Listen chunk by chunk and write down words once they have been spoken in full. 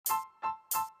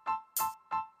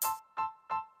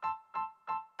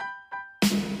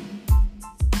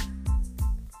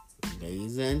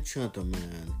Ladies and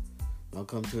gentlemen,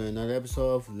 welcome to another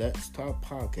episode of Let's Talk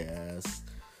Podcast.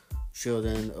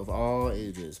 Children of all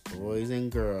ages, boys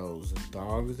and girls,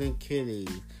 dogs and kitties.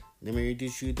 Let me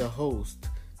introduce you the host,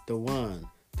 the one,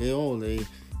 the only,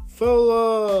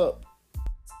 Philip.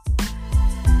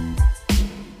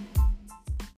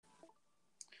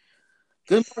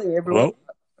 Good morning, everyone.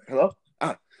 Hello.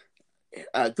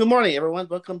 Good morning, everyone.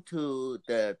 Welcome to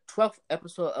the 12th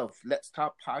episode of Let's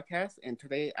Talk Podcast. And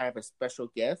today I have a special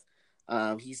guest.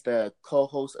 He's the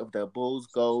co-host of the Bulls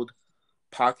Gold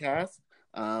podcast.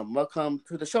 Welcome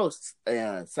to the show,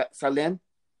 Salim.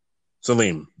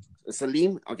 Salim.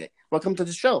 Okay. Welcome to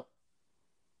the show.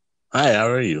 Hi, how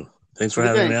are you? Thanks for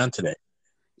having me on today.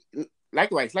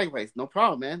 Likewise. No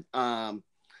problem, man.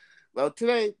 Well,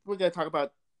 today we're going to talk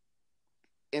about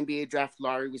NBA draft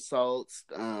lottery results,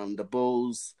 the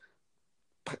Bulls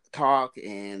talk,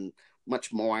 and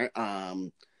much more.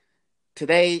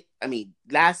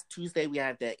 Last Tuesday we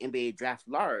had the NBA draft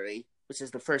lottery, which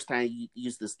is the first time you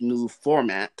use this new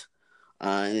format,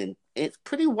 and it's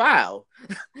pretty wild.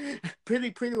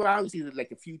 pretty wild. You see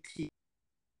like a few teams.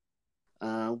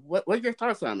 What are your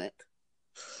thoughts on it?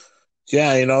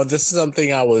 Yeah, this is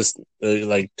something I was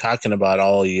talking about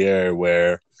all year,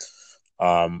 where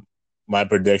my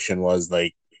prediction was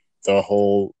like the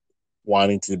whole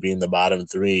wanting to be in the bottom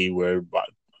three, where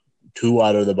two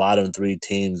out of the bottom three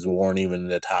teams weren't even in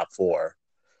the top four.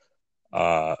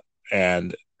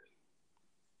 And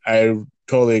I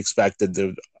totally expected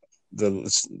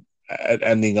the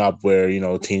ending up where,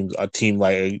 a team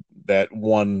like that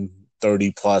won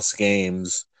 30 plus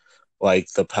games, like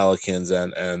the Pelicans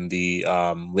and the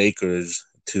Lakers,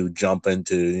 to jump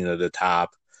into, the top.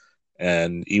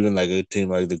 And even like a team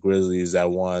like the Grizzlies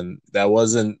that won, they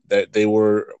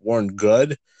weren't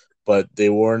good, but they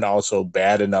weren't also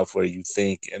bad enough where you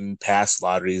think in past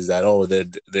lotteries that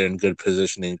they're in good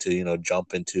positioning to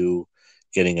jump into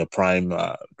getting a prime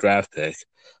draft pick.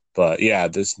 But yeah,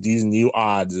 these new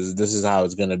odds this is how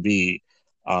it's going to be.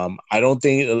 I don't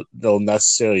think they'll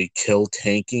necessarily kill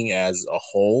tanking as a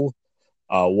whole.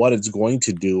 What it's going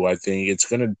to do, I think it's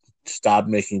going to stop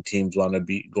making teams want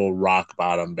to go rock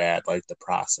bottom bad, like the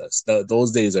process.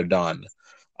 Those days are done.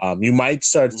 You might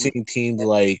start seeing teams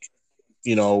like,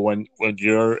 when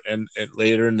you're in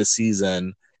later in the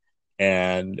season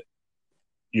and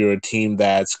you're a team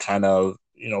that's kind of,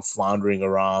 floundering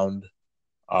around,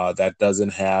 that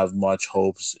doesn't have much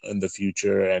hopes in the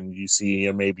future, and you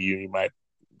see, maybe you might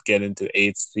get into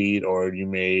 8th seed, or you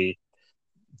may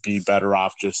be better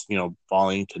off just,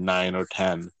 falling to 9 or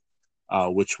 10.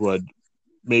 Which would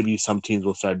maybe some teams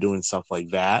will start doing stuff like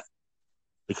that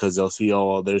because they'll see,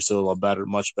 there's still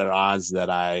much better odds that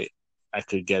I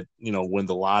could get, win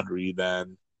the lottery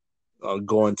than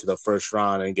go into the first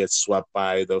round and get swept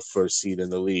by the first seed in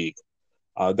the league.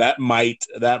 Things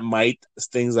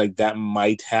like that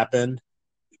might happen,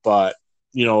 but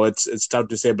it's tough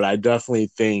to say. But I definitely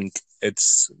think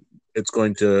it's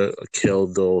going to kill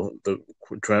the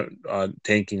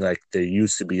tanking like there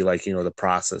used to be, like, the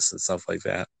process and stuff like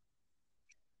that.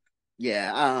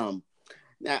 Yeah.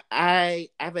 Now I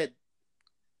have a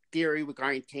theory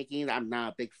regarding tanking. I'm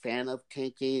not a big fan of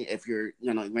tanking. If you're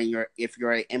an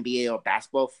NBA or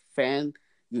basketball fan,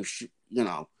 you should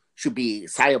be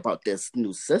excited about this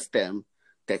new system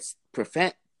that's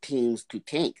prevent teams to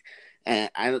tank.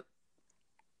 And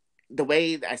the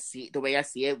way I see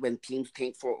it, when teams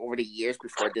tank for over the years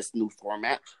before this new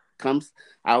format comes,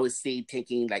 I always see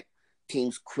tanking like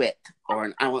teams quit,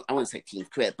 or I wouldn't say teams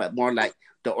quit, but more like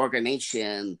the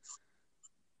organization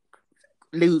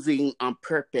losing on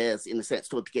purpose, in a sense,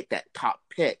 to get that top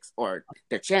picks, or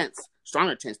their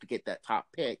stronger chance to get that top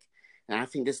pick. And I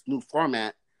think this new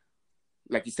format,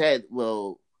 like you said,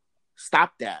 will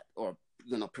stop that, or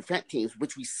prevent teams,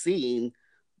 which we've seen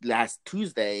last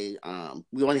Tuesday.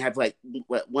 We only have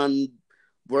one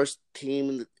worst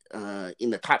team in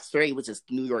the top three, which is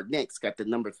New York Knicks, got the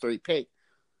number 3 pick,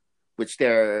 which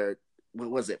they're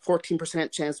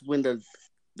 14% chance to win the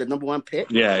number 1 pick.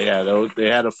 Yeah. They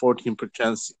had a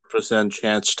 14%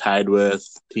 chance, tied with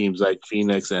teams like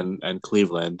Phoenix and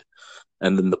Cleveland,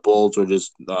 and then the Bulls were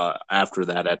just after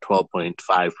that at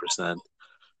 12.5%.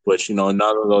 Which, none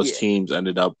of those teams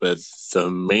ended up with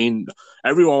the main.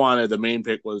 Everyone wanted the main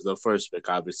pick was the first pick,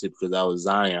 obviously, because that was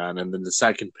Zion. And then the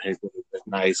second pick was a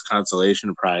nice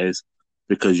consolation prize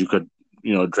because you could,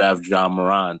 draft Ja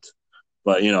Morant.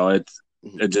 But, it's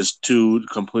just two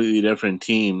completely different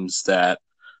teams that,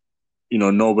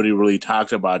 nobody really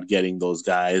talked about getting those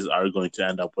guys are going to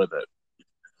end up with it.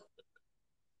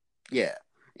 Yeah.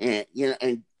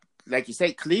 And like you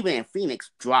say, Cleveland and Phoenix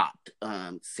dropped.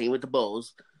 Same with the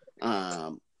Bulls.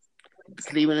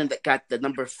 Cleveland got the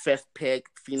number 5th pick,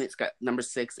 Phoenix got number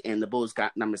 6, and the Bulls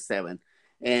got number 7.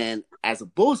 And as a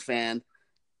Bulls fan,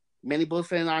 many Bulls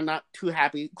fans are not too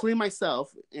happy, including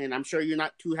myself, and I'm sure you're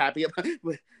not too happy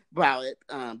about it.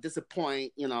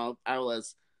 Disappointed, I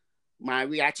was my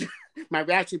reaction. My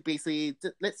reaction basically,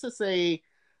 let's just say,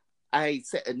 I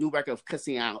set a new record of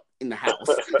cussing out in the house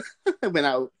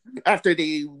after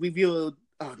they revealed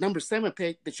number 7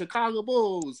 pick, the Chicago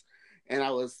Bulls, and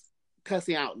I was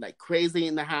cussing out like crazy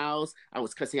in the house. I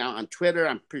was cussing out on Twitter.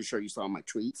 I'm pretty sure you saw my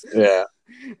tweets. Yeah,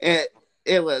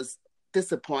 it was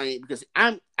disappointing because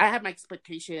I had my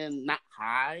expectation not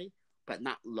high but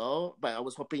not low, but I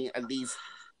was hoping at least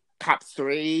top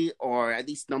 3 or at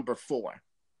least number 4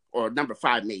 or number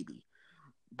 5 maybe.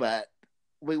 But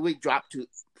we dropped to,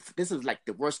 this is like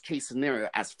the worst case scenario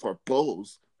as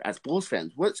Bulls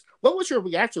fans. What was your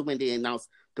reaction when they announced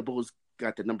the Bulls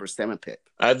got the number 7 pick?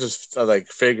 I just like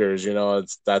figures,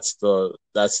 that's the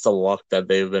luck that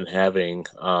they've been having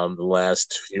the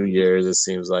last few years. It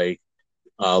seems like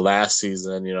last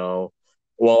season,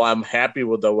 well, I'm happy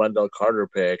with the Wendell Carter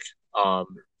pick. I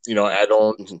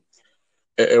don't.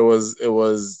 It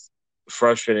was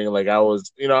frustrating. Like I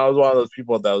was one of those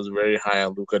people that was very high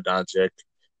on Luka Doncic,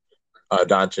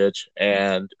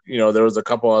 and there was a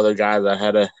couple other guys that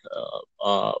had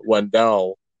a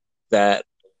Wendell that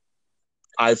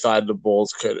I thought the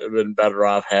Bulls could have been better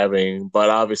off having, but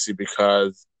obviously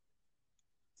because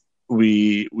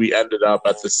we ended up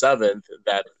at the 7th,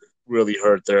 that really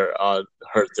hurt their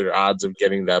odds of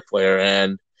getting that player.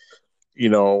 And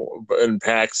Garden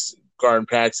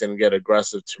Paxson get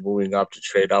aggressive to moving up to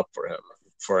trade up for him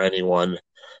for anyone.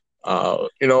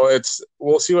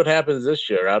 We'll see what happens this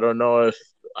year. I don't know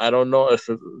if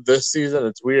this season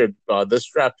it's weird. This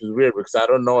draft is weird because I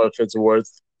don't know if it's worth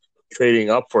trading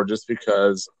up for, just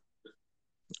because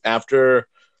after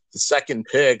the 2nd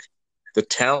pick, the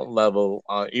talent level,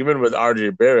 even with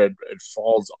RJ Barrett, it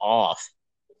falls off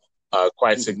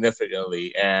quite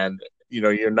significantly, and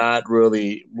you're not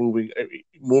really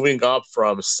moving up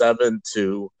from 7th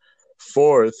to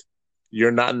 4th.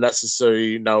 You're not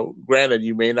necessarily, now granted,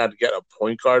 you may not get a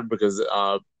point guard because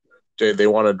they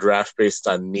want to draft based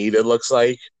on need, it looks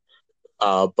like,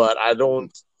 but I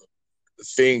don't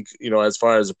think, as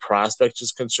far as a prospect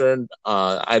is concerned,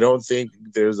 I don't think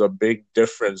there's a big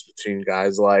difference between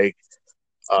guys like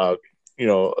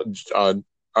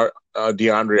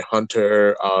DeAndre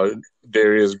Hunter,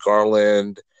 Darius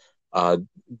Garland,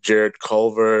 Jarrett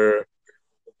Culver,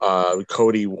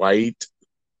 Kobe White.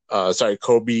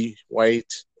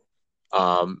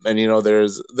 And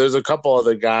there's a couple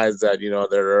other guys that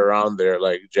that are around there,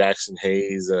 like Jackson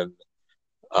Hayes, and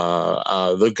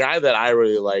the guy that I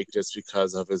really like just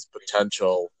because of his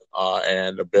potential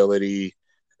and ability.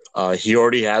 He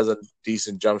already has a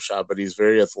decent jump shot, but he's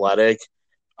very athletic.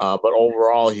 But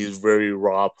overall, he's a very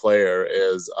raw player,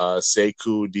 is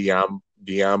Sekou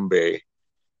Diambe.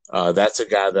 That's a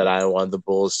guy that I want the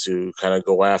Bulls to kind of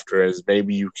go after, as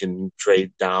maybe you can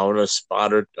trade down a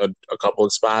spot or a couple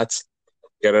of spots,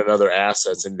 get another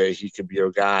assets, and that he could be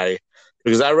your guy.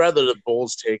 Because I'd rather the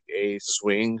Bulls take a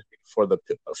swing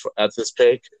at this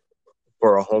pick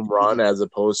for a home run as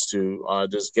opposed to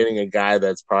just getting a guy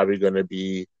that's probably going to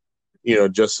be,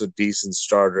 just a decent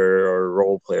starter or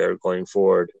role player going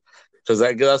forward. Because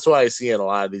that's what I see in a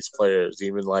lot of these players,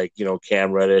 even like,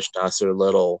 Cam Reddish, Nasir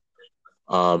Little.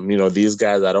 These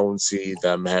guys, I don't see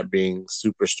them being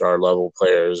superstar level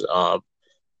players.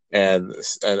 And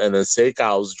then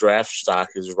Sekou's draft stock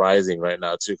is rising right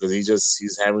now too, because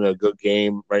he's having a good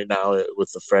game right now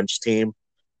with the French team,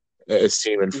 his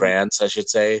team in France, I should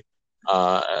say.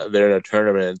 They're in a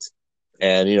tournament,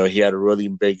 and he had a really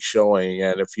big showing.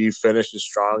 And if he finishes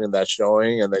strong in that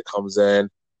showing, and then comes in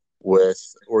with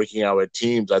working out with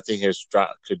teams, I think his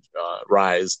stock could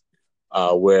rise,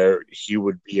 where he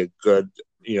would be a good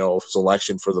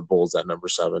selection for the Bulls at number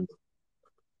 7.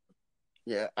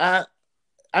 Yeah, I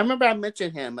remember I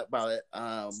mentioned him about it.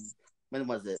 When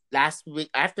was it? Last week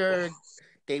after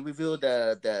they revealed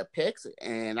the picks,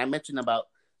 and I mentioned about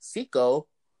Sekou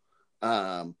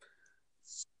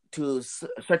to a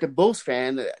certain Bulls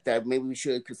fan that maybe we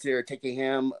should consider taking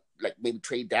him, like maybe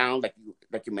trade down, like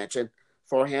you mentioned,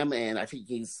 for him. And I think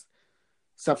he's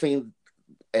something,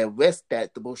 a risk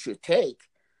that the Bulls should take.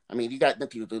 I mean, you got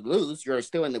nothing to lose. You're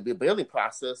still in the rebuilding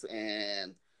process,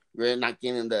 and you're not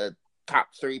getting the top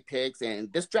 3 picks. And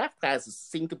this draft class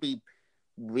seems to be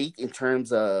weak in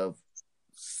terms of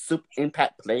super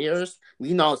impact players.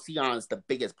 We know Sion is the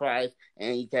biggest prize,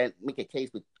 and you can make a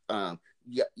case with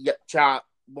Ja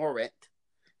Morant,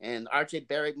 and RJ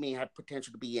Barrett may have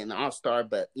potential to be an all-star,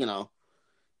 but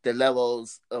the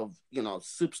levels of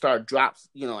superstar drops.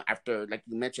 After, like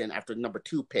you mentioned, after number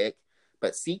 2 pick.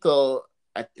 But Seiko,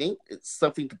 I think it's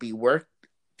something to be worth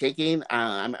taking.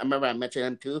 I remember I mentioned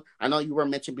him too. I know you were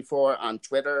mentioned before on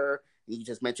Twitter. You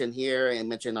just mentioned here and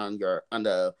mentioned on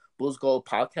the Bulls Gold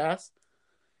podcast.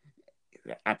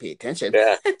 I pay attention.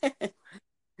 Yeah.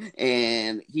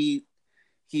 And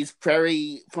he's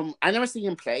very from. I never seen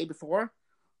him play before,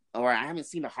 or I haven't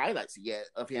seen the highlights yet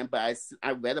of him. But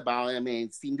I read about him and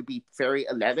it seemed to be very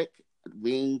athletic.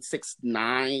 Wing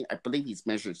 6'9". I believe he's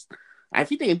measures. I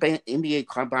think the NBA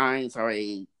combines are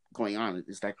going on.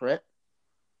 Is that correct?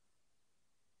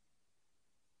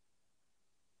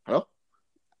 Hello?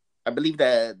 I believe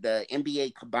the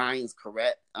NBA combines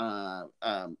correct.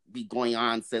 Be going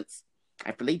on since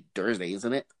I believe Thursday,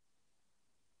 isn't it?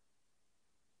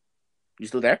 You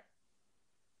still there?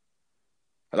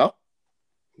 Hello?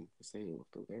 Say you're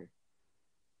still there.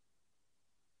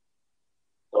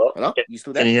 Hello? You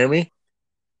still there? Can you hear me?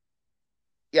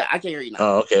 Yeah, I can hear you now.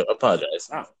 Oh, okay. I apologize.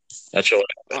 Oh. Not sure.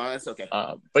 Oh, that's okay.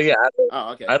 But yeah,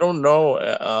 okay. I don't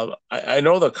know. I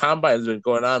know the combine's been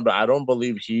going on, but I don't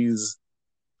believe he's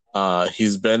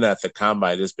been at the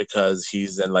combine just because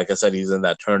he's in, like I said, he's in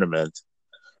that tournament.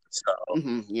 So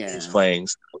he's playing.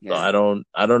 So yeah. I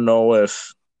don't know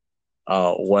if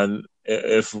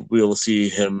if we'll see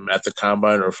him at the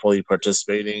combine or fully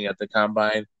participating at the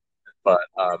combine, but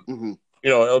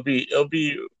it'll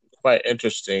be quite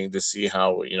interesting to see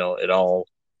how it all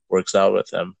works out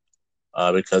with him,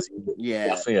 because he's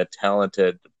definitely a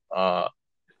talented.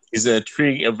 He's a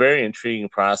very intriguing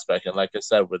prospect, and like I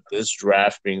said, with this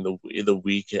draft being the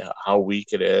weak, how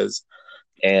weak it is,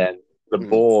 and the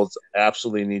Bulls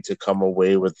absolutely need to come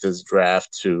away with this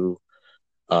draft to,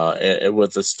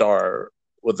 with a star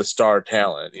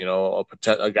talent, a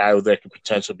guy that could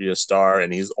potentially be a star,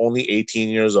 and he's only 18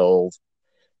 years old.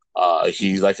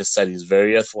 He, like I said, he's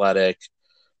very athletic,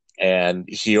 and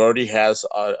he already has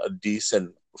a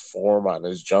decent form on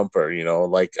his jumper.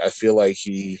 Like I feel like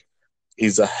he's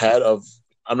ahead of.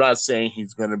 I'm not saying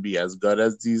he's going to be as good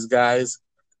as these guys,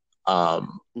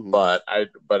 but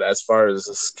as far as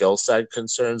the skill set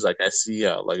concerns, like I see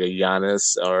like a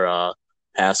Giannis or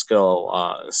Pascal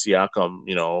Siakam,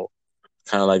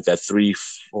 kind of like that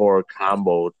 3-4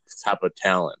 combo type of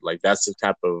talent. Like that's the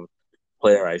type of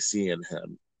player I see in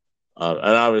him. And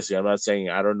obviously, I'm not saying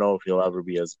I don't know if he'll ever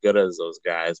be as good as those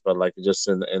guys, but like just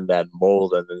in that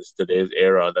mold and in today's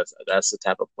era, that's the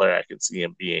type of player I can see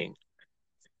him being.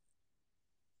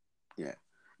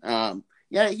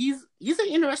 Yeah, he's an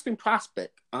interesting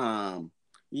prospect. I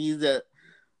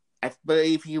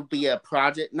believe he'll be a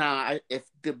project. Now, if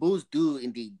the Bulls do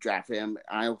indeed draft him,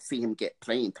 I'll see him get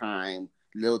playing time,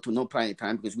 little to no playing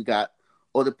time, because we got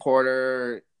Otto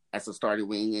Porter as a starting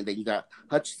wing, and then you got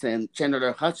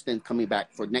Chandler Hutchison coming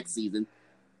back for next season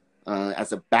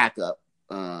as a backup.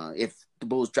 If the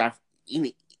Bulls draft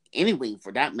any wing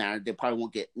for that matter, they probably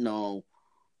won't get no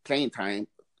playing time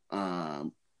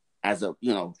as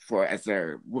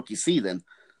their rookie season.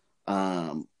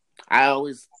 I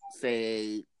always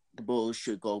say the Bulls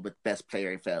should go with best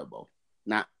player available,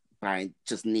 not by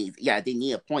just needs. Yeah, they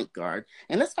need a point guard,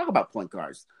 and let's talk about point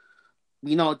guards.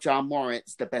 We know Ja Morant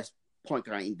is the best point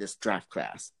guard in this draft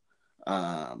class.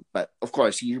 But of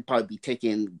course, he'll probably be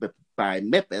taken by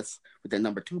Memphis with the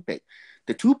number 2 pick.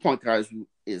 The 2 point guards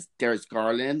is Darius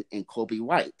Garland and Kobe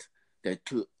White. They're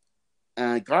two.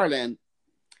 Garland,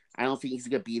 I don't think he's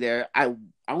gonna be there. I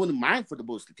wouldn't mind for the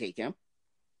Bulls to take him,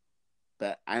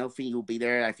 but I don't think he'll be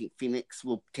there. I think Phoenix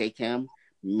will take him.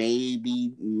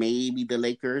 Maybe the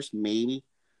Lakers. Maybe.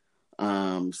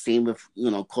 Same with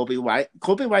Kobe White.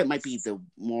 Kobe White might be the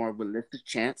more realistic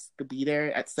chance to be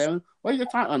there at 7. What are your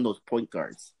thoughts on those point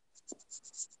guards?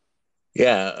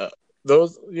 Yeah,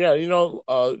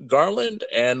 Garland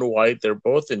and White, they're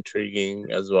both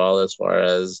intriguing as well, as far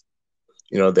as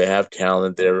they have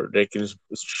talent. They can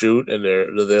shoot, and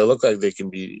they look like they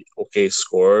can be okay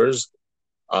scorers.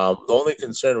 The only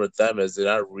concern with them is they're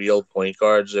not real point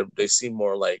guards. They seem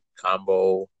more like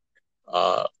combo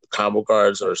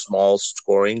guards or small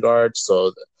scoring guards.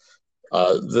 So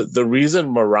the reason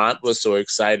Morant was so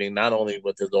exciting, not only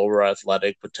with his over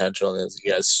athletic potential and he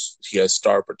has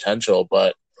star potential,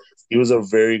 but he was a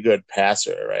very good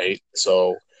passer, right?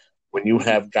 So when you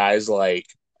have guys like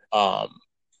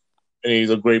and he's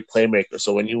a great playmaker.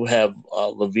 So when you have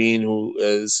Levine, who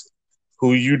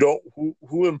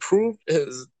improved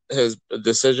his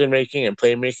decision making and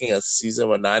playmaking as the season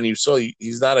went on,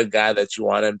 he's not a guy that you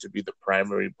want him to be the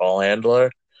primary ball handler.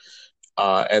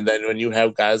 And then when you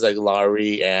have guys like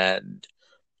Lowry and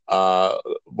uh,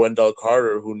 Wendell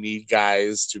Carter, who need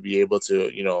guys to be able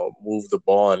to, move the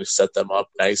ball and set them up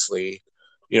nicely.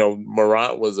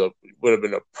 Morant would have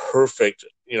been a perfect,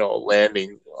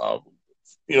 landing,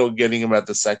 getting him at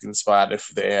the second spot if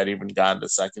they had even gotten the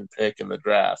second pick in the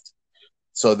draft.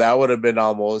 So that would have been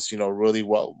almost, really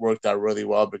well worked out really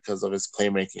well because of his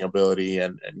playmaking ability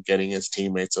and getting his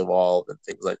teammates involved and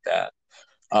things like that.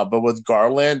 But with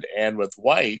Garland and with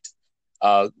White,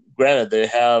 granted they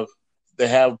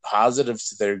have positives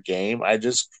to their game. I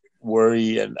just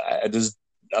worry, and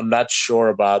I'm not sure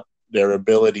about their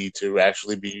ability to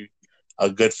actually be a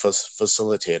good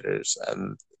facilitators,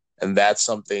 and that's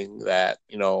something that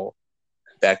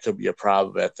that could be a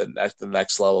problem at the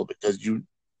next level because you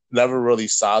never really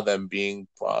saw them being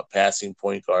passing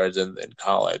point guards in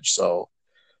college. So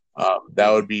that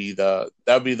Mm-hmm. would be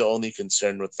the only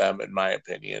concern with them, in my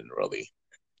opinion, really.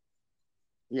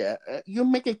 Yeah, you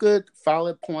make a good,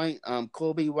 valid point.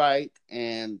 Kobe White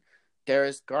and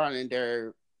Darius Garland,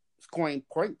 they're scoring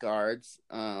point guards,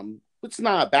 which is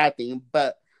not a bad thing,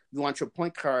 but you want your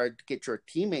point guard to get your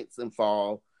teammates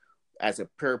involved as a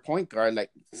pure point guard, like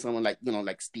someone like,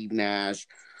 like Steve Nash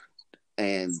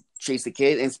and Chase the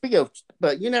Kid. And speaking of,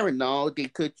 but you never know, they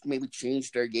could maybe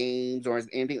change their games or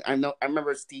anything. I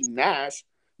remember Steve Nash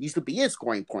used to be a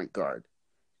scoring point guard,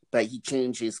 but he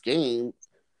changed his game,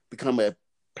 become a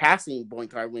passing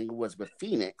point guard when he was with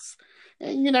Phoenix.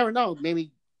 And you never know,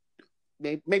 maybe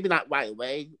not right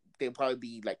away. They'll probably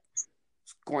be like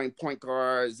scoring point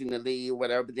guards in the league,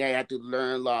 whatever. But they had to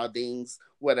learn a lot of things,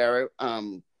 whatever.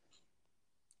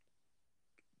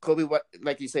 Kobe,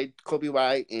 like you said, Kobe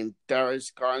White and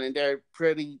Darius Garland, they're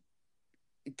pretty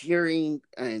endearing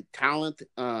and talent.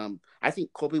 I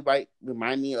think Kobe White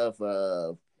remind me of,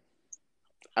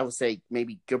 I would say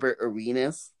maybe Gilbert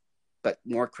Arenas, but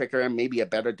more quicker and maybe a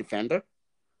better defender.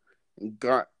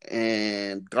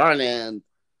 And Garland,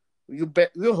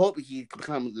 you hope he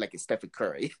become like a Stephen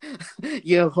Curry.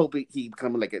 You hope he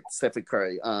become like a Stephen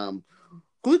Curry.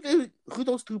 Who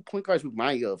those two point guards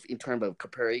remind you of in terms of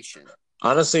comparison?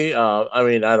 Honestly, I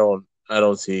mean, I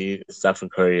don't see Stephen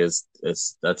Curry as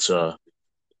that's a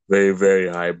very very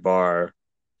high bar.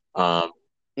 Um,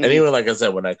 and Mm-hmm. even like I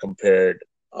said, when I compared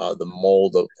the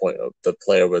mold of point of the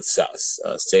player with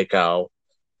Seikau,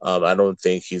 I don't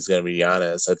think he's going to be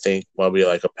Giannis. I think maybe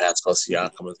like a Pascal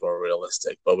Siakam is more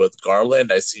realistic. But with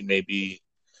Garland, I see maybe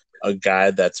a guy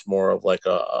that's more of like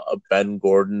a Ben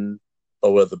Gordon,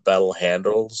 but with the better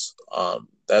handles.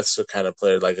 That's the kind of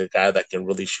player, like a guy that can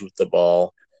really shoot the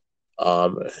ball.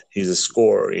 He's a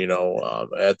scorer,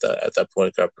 at that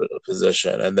point guard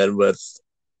position. And then with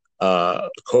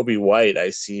Kobe White, I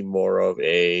see more of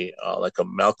a like a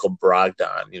Malcolm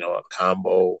Brogdon, a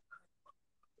combo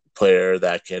player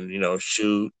that can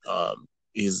shoot.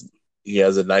 He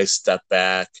has a nice step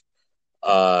back.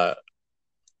 Uh,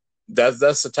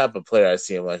 that's the type of player I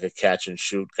see him, like a catch and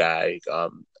shoot guy.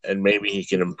 And maybe he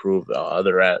can improve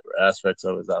other aspects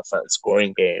of his outside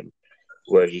scoring game,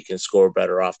 where he can score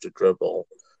better off the dribble.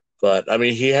 But I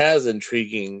mean, he has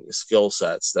intriguing skill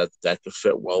sets that could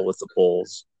fit well with the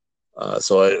Bulls.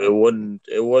 So it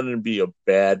wouldn't be a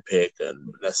bad pick,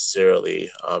 and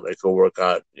necessarily it could work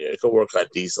out. It could work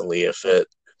out decently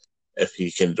if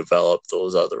he can develop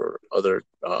those other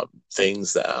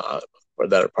things that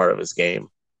are part of his game.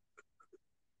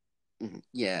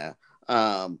 Yeah.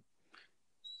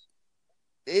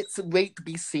 It's wait to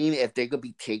be seen if they're gonna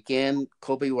be taking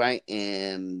Kobe White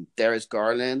and Darius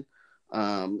Garland.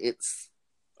 It's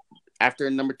after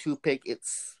number two pick.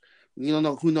 It's you don't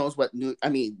know who knows what new. I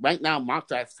mean, right now mock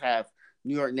drafts have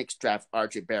New York Knicks draft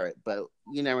RJ Barrett, but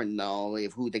you never know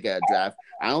if who they got to draft.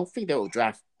 I don't think they will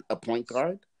draft a point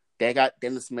guard. They got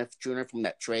Dennis Smith Jr. from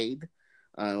that trade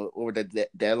over the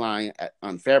deadline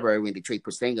on February when they trade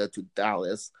Porzingis to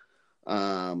Dallas.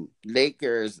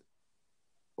 Lakers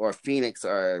or Phoenix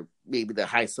are maybe the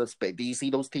high suspect. Do you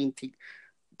see those teams take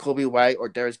Kobe White or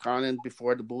Darius Garland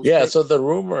before the Bulls Yeah. pick? So the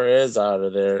rumor is out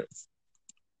of there.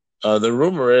 The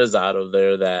rumor is out of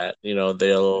there that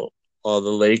they'll the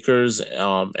Lakers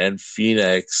and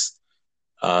Phoenix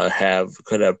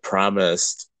could have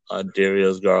promised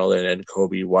Darius Garland and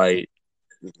Kobe White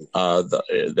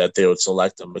that they would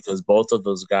select them because both of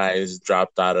those guys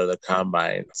dropped out of the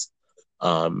combines.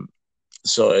 Um,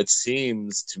 so it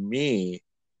seems to me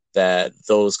that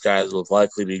those guys will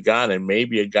likely be gone, and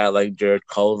maybe a guy like Jared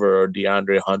Culver or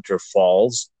DeAndre Hunter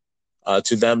falls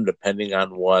to them, depending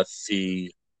on what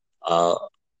the uh,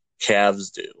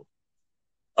 Cavs do.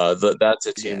 That's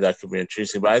a team Yeah. that could be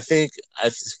interesting, but I think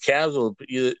Cavs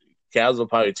will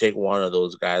probably take one of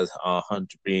those guys,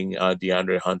 Hunter being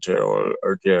DeAndre Hunter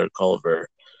or Jared Culver.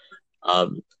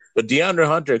 Um, But DeAndre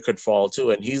Hunter could fall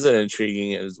too, and he's an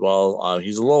intriguing as well.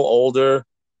 He's a little older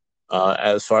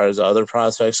as far as other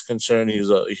prospects concerned. He was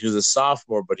a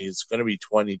sophomore, but he's going to be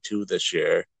 22 this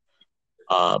year.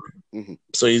 Mm-hmm.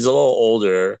 So he's a little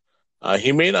older.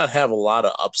 He may not have a lot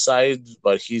of upside,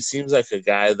 but he seems like a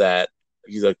guy that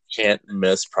he's a can't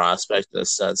miss prospect in the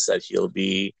sense that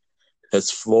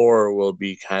his floor will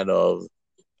be kind of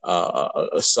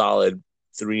a solid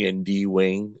 3-and-D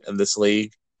wing in this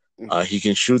league. He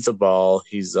can shoot the ball.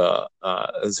 His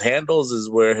handles is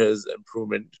where his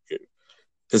improvement.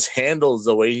 His handles,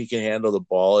 the way he can handle the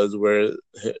ball, is where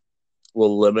it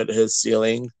will limit his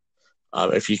ceiling.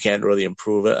 If he can't really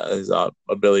improve it, his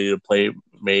ability to play,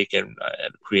 make, and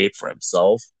create for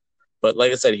himself. But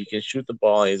like I said, he can shoot the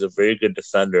ball. And he's a very good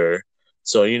defender.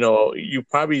 So you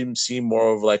probably see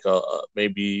more of like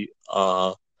maybe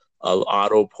a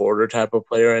Otto Porter type of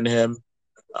player in him.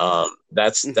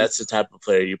 That's the type of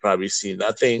player you probably see.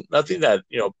 Nothing that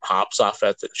pops off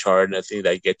at the chart. Nothing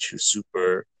that gets you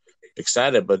super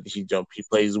excited. But he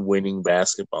plays winning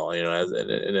basketball. As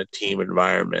in a team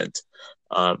environment.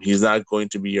 He's not going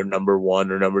to be your number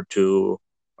one or number two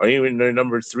or even your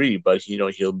number three, but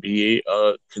he'll be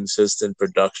a consistent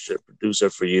producer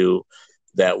for you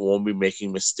that won't be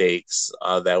making mistakes.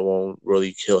 That won't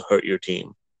really hurt your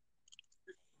team.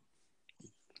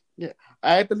 Yeah,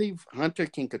 I believe Hunter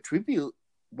can contribute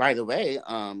right away.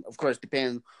 Of course,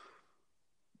 depend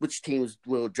which teams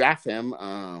will draft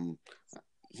him.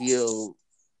 He's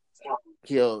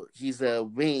a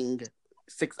wing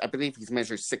six. I believe he's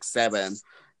measured 6'7",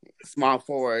 small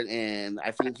forward, and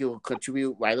I think he will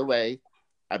contribute right away.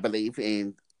 I believe,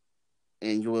 and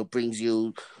you will brings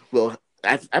you will.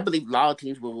 I believe a lot of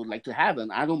teams will like to have him.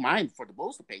 I don't mind for the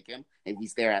Bulls to pick him if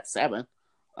he's there at 7.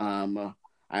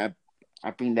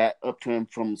 I bring that up to him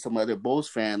from some other Bulls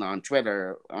fan on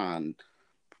Twitter on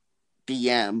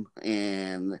DM,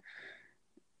 and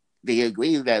they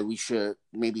agree that we should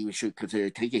consider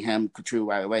taking him control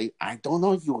right away. I don't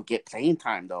know if you will get playing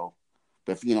time though,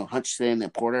 but if Hutchinson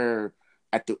and Porter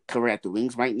at the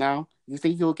wings right now, you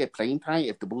think you'll get playing time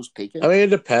if the Bulls take it? I mean, it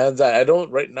depends. I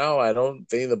don't right now. I don't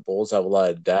think the Bulls have a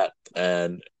lot of depth,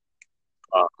 and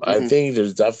I think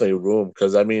there's definitely room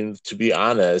because I mean, to be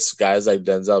honest, guys like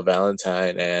Denzel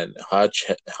Valentine and Hutch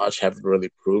haven't really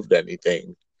proved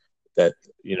anything. That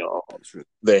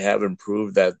they haven't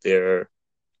proved that they're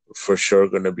for sure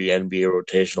going to be NBA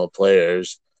rotational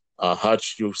players.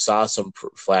 Hutch, you saw some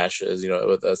flashes,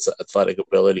 with athletic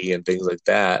ability and things like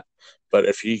that. But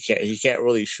if he can't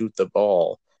really shoot the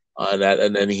ball on that,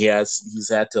 and then he's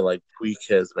had to like tweak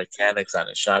his mechanics on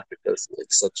his shot because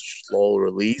it's such a slow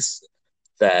release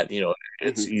that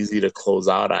it's easy to close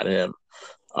out on him.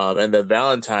 And then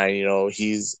Valentine,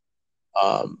 he's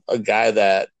a guy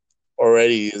that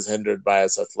already is hindered by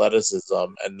his athleticism,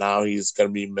 and now he's going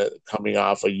to be coming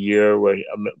off a year where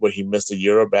he missed a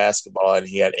year of basketball and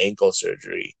he had ankle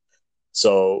surgery.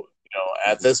 So,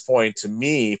 at this point, to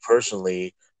me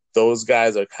personally, those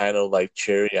guys are kind of like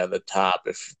cherry on the top.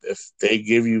 If they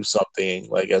give you something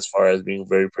like as far as being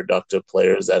very productive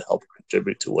players that help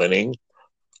contribute to winning,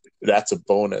 that's a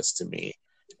bonus to me.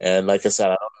 And like I said,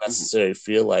 I don't necessarily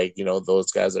feel like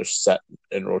those guys are set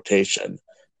in rotation.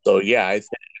 So yeah, I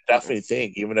definitely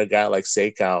think even a guy like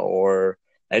Seikau or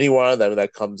any one of them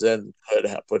that comes in could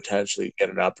potentially get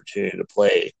an opportunity to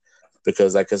play.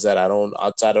 Because like I said, I don't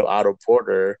outside of Otto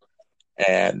Porter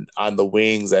and on the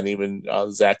wings, and even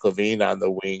Zach LaVine on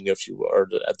the wing, if you were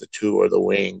at the 2 or the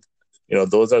wing,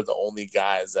 those are the only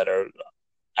guys that are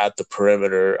at the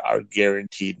perimeter are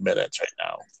guaranteed minutes right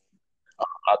now.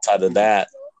 Outside of that,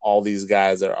 all these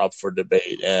guys are up for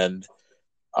debate, and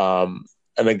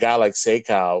a guy like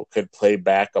Seikau could play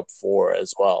backup 4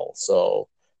 as well. So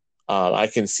I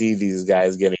can see these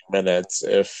guys getting minutes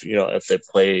if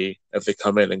they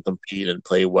come in and compete and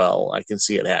play well. I can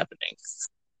see it happening.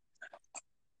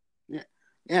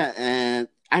 Yeah, and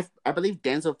I believe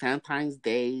Denzel Valentine's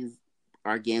days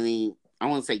are getting. I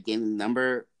won't say getting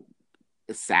number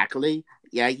exactly.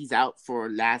 Yeah, he's out for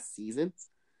last season,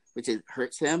 which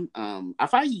hurts him. I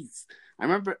thought I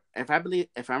remember if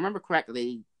I remember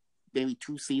correctly, maybe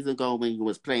 2 seasons ago when he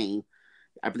was playing,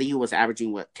 I believe he was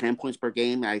averaging 10 points per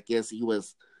game. I guess he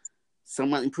was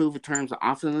somewhat improved in terms of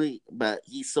offensively, but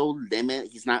he's so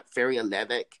limited. He's not very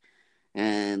athletic,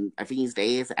 and I think these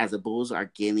days, as the Bulls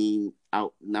are getting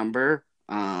outnumbered,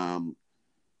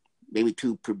 maybe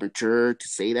too premature to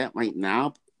say that right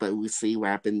now. But we'll see what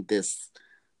happened this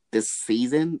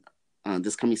season,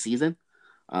 this coming season.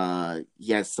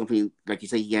 He has something like you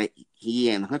say. He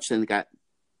and Hutchinson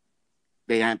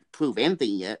they haven't proved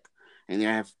anything yet, and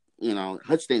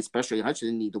Hutchinson, especially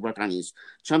Hutchinson, need to work on his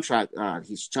jump shot.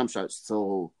 His jump shot's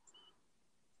so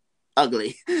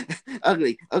ugly,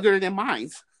 uglier than mine.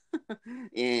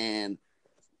 and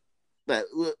but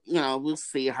we'll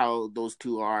see how those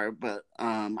two are. But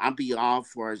I'll be all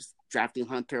for drafting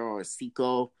Hunter or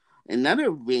Seiko.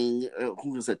 Another wing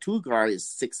who's a two guard is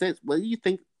 6'6". What do you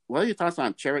think? What are your thoughts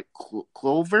on Cherrick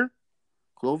Clover?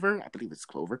 Clover, I believe it's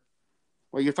Clover.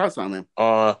 What are your thoughts on him?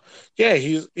 Yeah,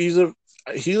 he's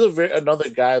another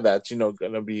guy that's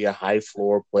gonna be a high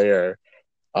floor player.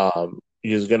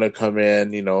 He's gonna come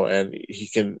in, and he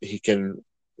can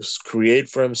create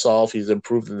for himself. He's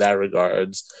improved in that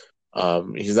regards.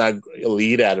 He's not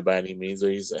elite at it by any means,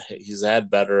 but he's had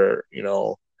better.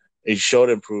 He showed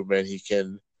improvement. He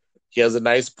has a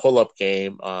nice pull up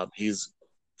game. He's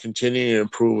continuing to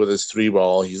improve with his three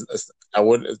ball. I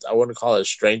wouldn't call it a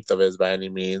strength of his by any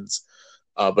means,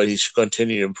 but he should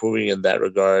continue improving in that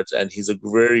regards. And he's a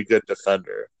very good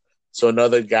defender. So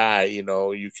another guy,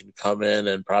 you can come in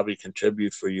and probably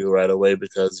contribute for you right away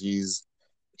because he's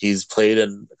played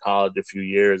in college a few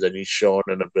years and he's shown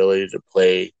an ability to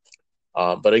play.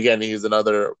 But again, he's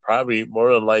another probably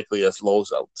more than likely a low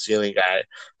ceiling guy.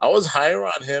 I was higher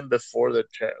on him before at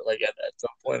some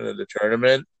point in the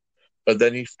tournament, but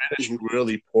then he finished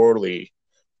really poorly,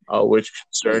 which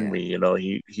concerned me.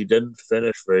 He didn't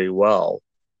finish very well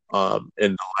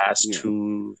in the last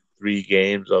 2-3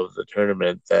 games of the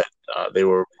tournament that they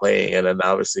were playing, and then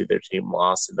obviously their team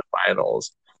lost in the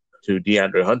finals to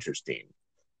DeAndre Hunter's team.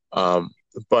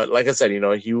 But like I said,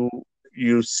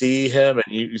 you see him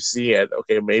and you see it.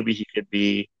 Okay, maybe he could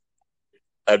be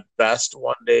at best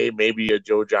one day, maybe a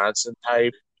Joe Johnson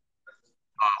type,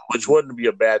 which wouldn't be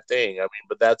a bad thing. I mean,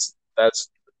 but that's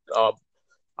a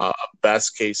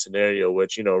best case scenario,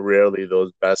 which rarely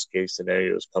those best case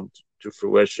scenarios come to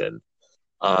fruition.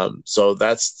 So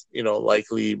that's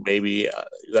likely maybe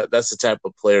that's the type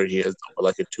of player he is,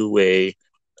 like a two-way.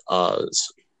 Not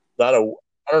a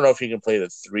I don't know if he can play the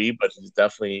three, but he's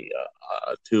definitely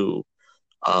a two.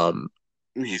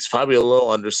 He's probably a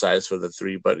little undersized for the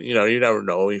three, but you never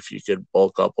know if you could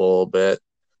bulk up a little bit.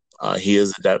 He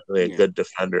is definitely a good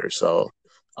defender, so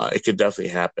it could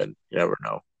definitely happen. You never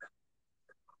know.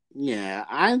 Yeah,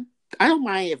 I don't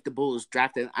mind if the Bulls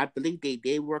drafted. I believe they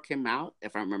did work him out,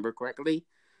 if I remember correctly.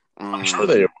 I'm sure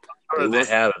they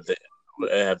have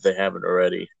if they haven't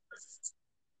already.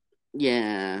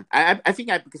 Yeah, I think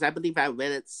because I believe I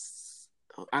read it.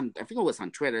 I think it was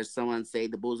on Twitter. Someone say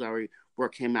the Bulls already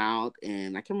worked him out,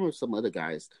 and I can't remember some other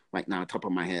guys right now, top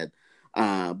of my head.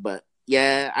 But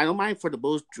yeah, I don't mind for the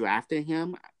Bulls drafting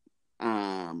him.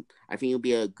 I think it'll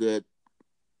be a good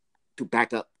to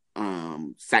back up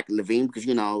Zach LaVine because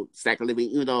Zach LaVine,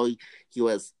 even though he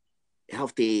was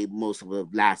healthy most of the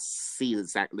last season,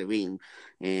 Zach LaVine,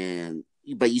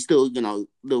 but you still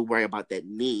little worry about that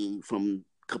knee from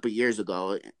a couple of years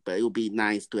ago. But it would be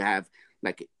nice to have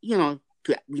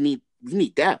we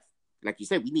need depth. Like you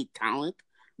said, we need talent.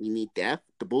 We need depth.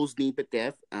 The Bulls need the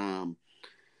depth.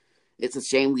 It's a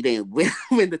shame we didn't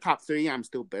win the top three. I'm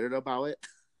still bitter about it.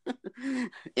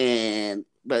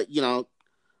 But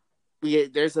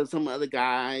there's some other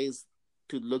guys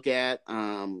to look at.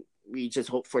 We just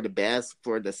hope for the best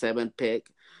for the 7th pick.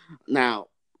 Now,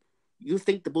 you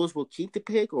think the Bulls will keep the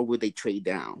pick or will they trade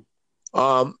down?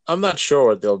 I'm not sure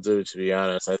what they'll do, to be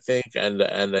honest. I think and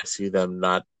I see them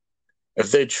not.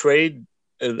 If they trade,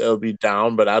 it'll be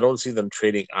down, but I don't see them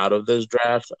trading out of this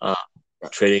draft.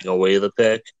 Trading away the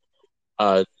pick.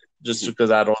 Just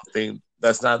because I don't think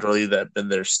that's not really been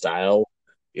their style.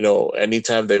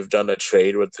 Anytime they've done a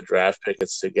trade with the draft pick,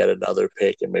 it's to get another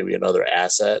pick and maybe another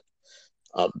asset.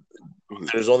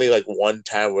 There's only like one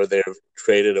time where they've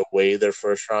traded away their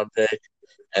first round pick,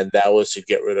 and that was to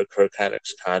get rid of Kirk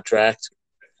Hennick's contract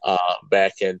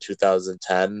back in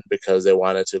 2010 because they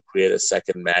wanted to create a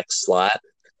second max slot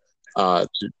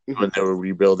when they were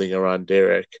rebuilding around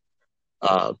Derek.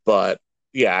 But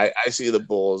yeah, I see the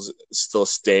Bulls still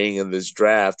staying in this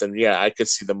draft, and yeah, I could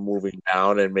see them moving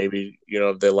down, and maybe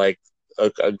if they like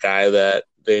a guy that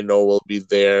they know will be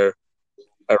there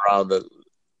around the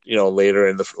later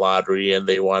in the lottery, and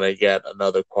they want to get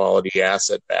another quality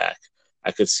asset back.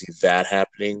 I could see that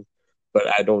happening, but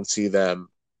I don't see them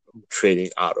trading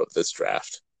out of this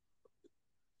draft.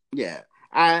 Yeah,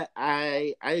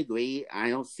 I agree. I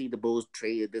don't see the Bulls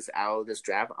traded this out of this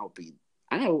draft. I'll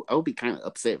be kind of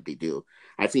upset if they do.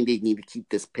 I think they need to keep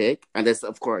this pick, and that's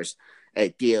of course a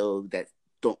deal that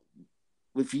don't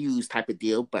refuse type of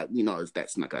deal. But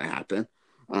that's not gonna happen.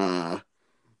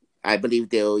 I believe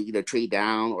they'll either trade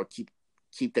down or keep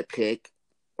the pick.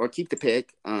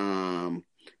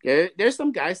 There's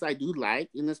some guys I do like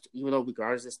in this, even though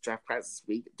regardless this draft class this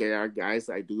week, there are guys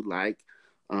I do like.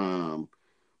 Um,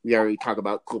 we already talked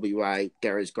about Kobe Wright,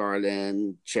 Darius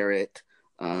Garland, Jarrett.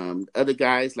 Other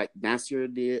guys like Nasir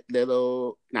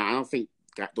Little. Now I don't think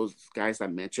those guys I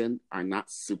mentioned are not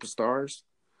superstars.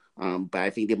 But I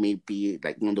think they may be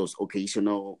like one of those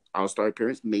occasional All-Star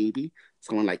appearances, maybe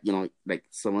someone like like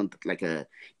someone like a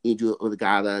Andrew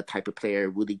Iguodala type of player,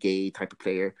 Rudy Gay type of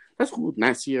player. That's who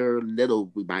Nasir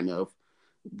Little remind me of.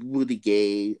 Rudy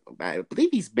Gay, I believe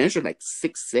he's measured like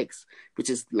 6'6", which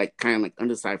is like kind of like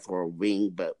undersized for a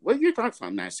wing. But what are your thoughts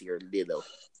on Nasir Little?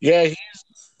 Yeah,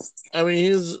 I mean,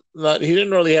 he's not. He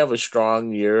didn't really have a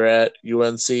strong year at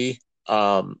UNC.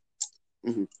 Um,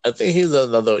 Mm-hmm. I think he's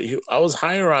another. I was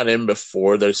higher on him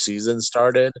before the season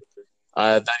started.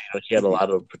 I thought he had a Mm-hmm. lot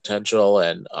of potential,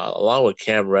 and along with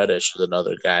Cam Reddish, is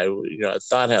another guy who I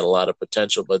thought had a lot of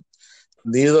potential, but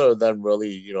neither of them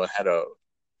really had a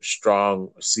strong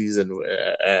season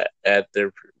at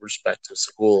their respective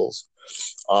schools.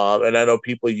 And I know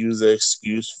people use the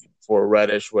excuse for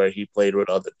Reddish where he played with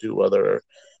two other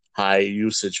high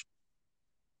usage.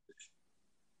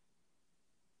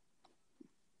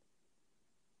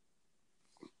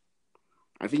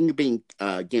 I think you're being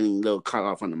getting a little cut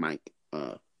off on the mic.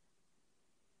 Can,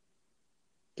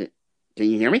 can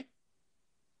you hear me?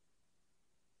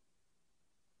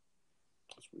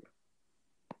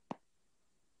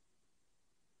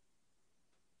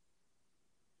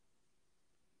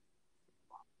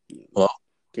 Well,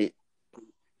 Can,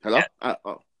 hello?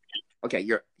 Oh, okay.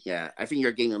 I think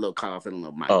you're getting a little cut off in a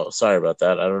little mic. oh, sorry about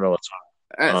that. I don't know what's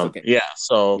That's wrong. okay. Yeah,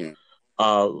 so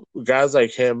Yeah. guys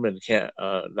like him and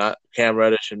not Cam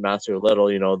Reddish and Matthew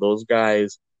Little, those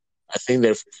guys, I think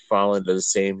they've fallen into the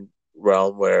same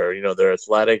realm where they're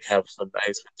athletic, have some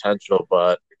nice potential,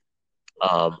 but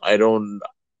I don't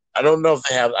know if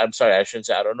they have. I'm sorry, I shouldn't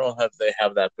say. I don't know if they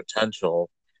have that potential,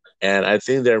 and I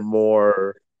think they're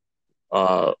more.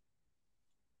 Uh,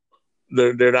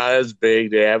 they're not as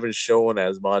big. They haven't shown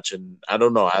as much, and I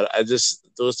don't know. I just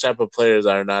those type of players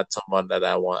are not someone that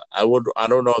I want. I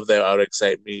don't know if they would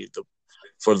excite me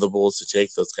for the Bulls to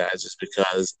take those guys just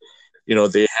because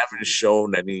they haven't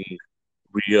shown any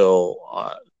real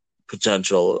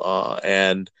potential,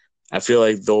 and I feel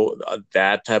like though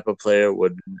that type of player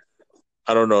would.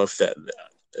 I don't know if that.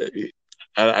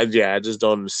 I just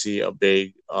don't see a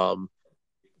big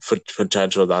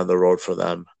potential down the road for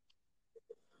them.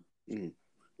 Mm.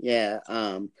 Yeah.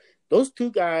 Those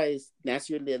two guys,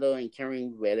 Nasir Little and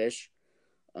Karen Reddish,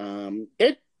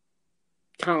 they're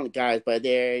talented guys, but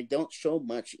they don't show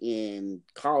much in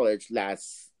college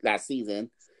last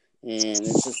season, and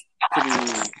it's just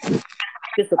pretty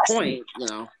disappointing,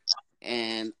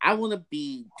 And I wouldn't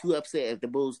be too upset if the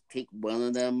Bulls take one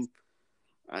of them.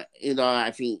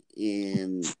 I think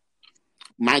in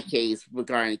my case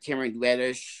regarding Cameron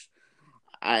Reddish,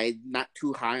 I'm not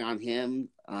too high on him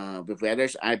with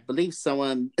Reddish. I believe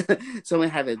someone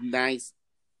had a nice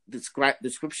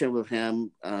description with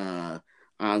him on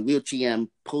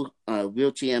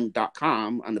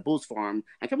realgm.com on the Bulls forum.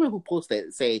 I can't remember who posted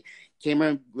it. Say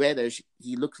Cameron Reddish,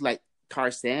 he looks like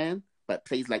Tarzan but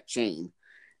plays like Shane,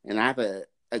 and I have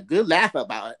a good laugh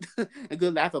about it. A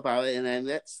good laugh about it, and then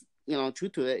that's true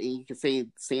to it. And you can say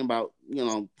same about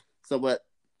somewhat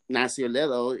Nasir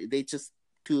Little. They just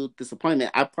too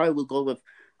disappointment. I probably would go with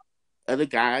other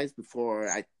guys before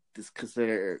I just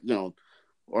consider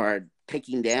or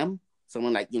taking them.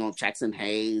 Someone like Jackson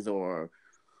Hayes or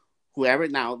whoever.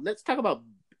 Now let's talk about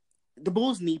the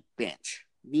Bulls need bench.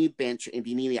 And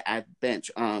they need to add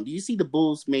bench. Do you see the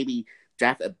Bulls maybe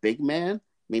draft a big man,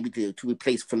 maybe to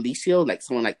replace Felicio, like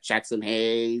someone like Jackson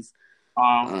Hayes?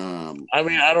 I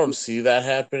mean, I don't see that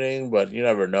happening, but you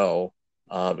never know.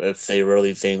 If they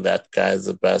really think that guy's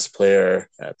the best player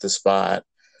at the spot.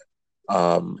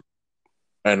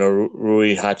 I know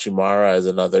Rui Hachimura is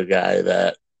another guy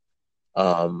that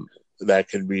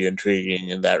could be intriguing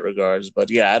in that regards. But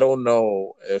yeah, I don't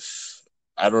know if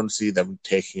I don't see them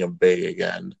taking him big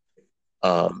again.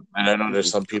 And I know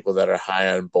there's some people that are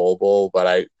high on Bol, but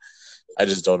I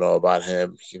just don't know about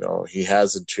him. He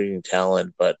has intriguing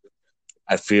talent, but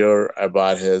I fear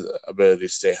about his ability to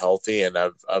stay healthy, and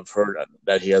I've heard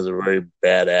that he has a very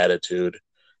bad attitude,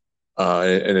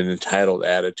 and an entitled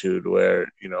attitude where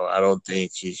I don't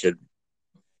think he could.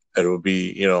 It would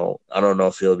be I don't know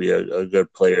if he'll be a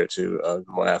good player to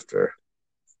go after.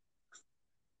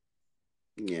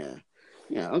 Yeah,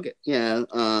 yeah, okay, yeah.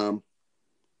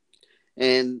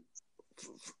 And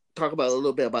talk about a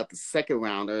little bit about the second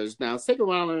rounders. Now, second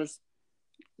rounders,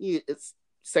 it's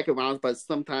second rounds, but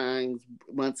sometimes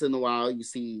once in a while you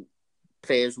see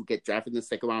players who get drafted in the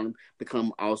second round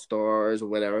become all stars or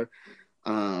whatever.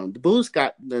 The Bulls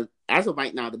got as of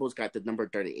right now, the Bulls got the number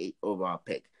 38 overall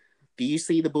pick. Do you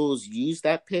see the Bulls use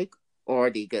that pick, or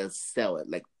are they gonna sell it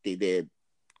like they did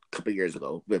a couple of years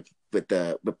ago with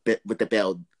the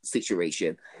Bell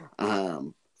situation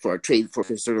for a trade for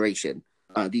consideration?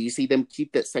 Do you see them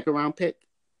keep that second round pick?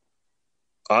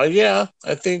 Yeah,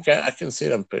 I think I can see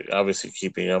them obviously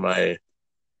keeping him. I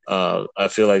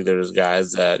feel like there's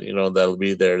guys that that'll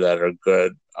be there that are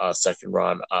good second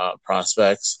round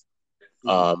prospects,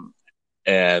 Mm-hmm.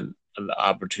 and an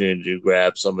opportunity to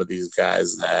grab some of these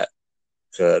guys that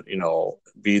could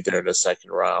be there in the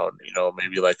second round.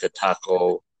 Maybe like a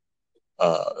Taco,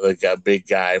 like a big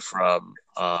guy from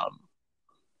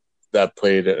that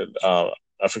played.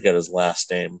 I forget his last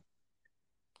name.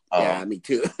 Yeah, me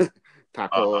too.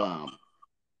 Taco. Uh,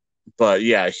 but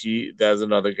yeah, that's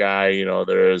another guy.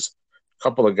 There's a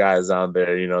couple of guys on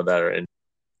there. That are in.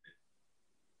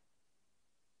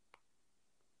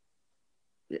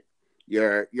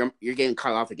 You're getting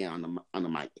cut off again on the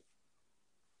mic.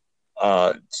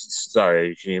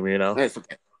 Sorry, can you hear me now? That's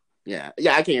okay. Yeah,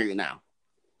 I can hear you now.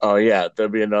 Oh yeah,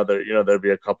 there'll be another. There'll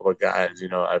be a couple of guys.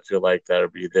 I feel like that'll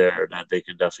be there that they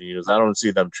can definitely use. I don't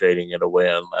see them trading it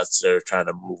away unless they're trying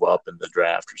to move up in the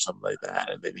draft or something like that,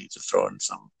 and they need to throw in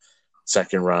some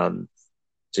second round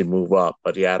to move up.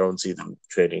 But yeah, I don't see them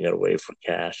trading it away for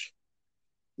cash.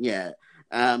 Yeah.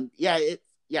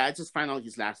 I just found out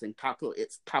his last name. Taco.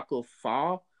 It's Taco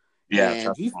Fall, Yeah,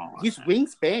 and his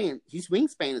wingspan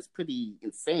is pretty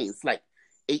insane. It's like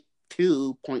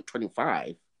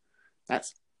 8'2.25.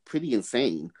 That's pretty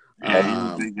insane. Yeah,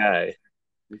 he's a big guy.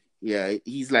 Yeah,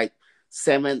 he's like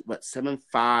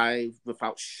 7'5"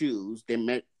 without shoes.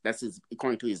 That's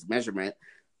according to his measurement,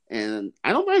 and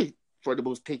I don't mind for the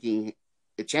Bulls taking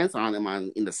a chance on him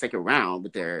in the second round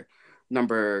with their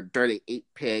number 38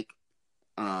 pick.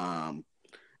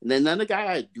 And then another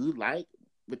guy I do like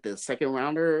with the second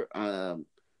rounder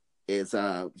is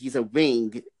he's a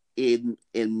wing in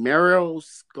Merrill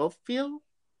Schofield,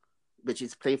 which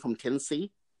is played from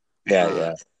Tennessee.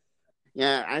 Yeah.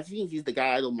 Yeah, I think he's the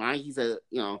guy I don't mind. He's a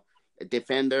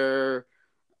defender.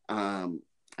 I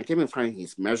can't even find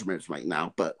his measurements right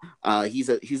now, but he's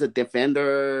a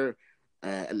defender,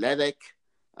 athletic.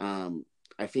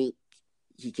 I think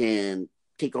he can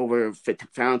take over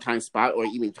Valentine's spot or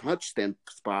even touch them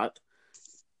spot.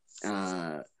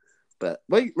 But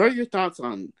what are your thoughts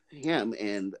on him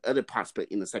and other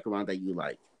prospect in the second round that you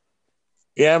like?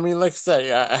 Yeah, I mean, like I said,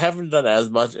 yeah, I haven't done as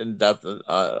much in depth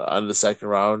on the second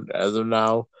round as of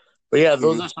now, but yeah,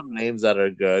 those Mm-hmm. are some names that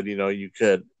are good. You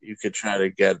could try to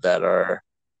get that are,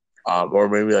 or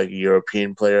maybe like a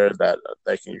European player that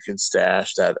you can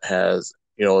stash that has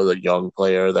the young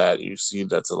player that you see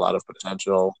that's a lot of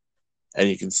potential, and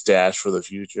you can stash for the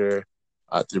future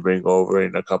to bring over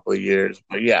in a couple of years.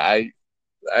 But yeah, I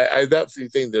definitely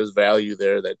think there's value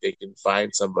there that they can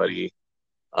find somebody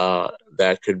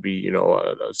that could be,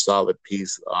 a solid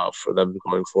piece for them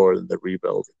going forward in the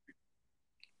rebuild.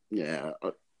 Yeah,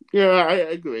 I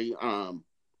agree. I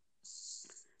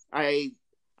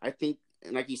I think,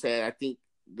 like you said, I think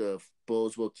the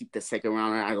Bulls will keep the second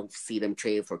rounder. I don't see them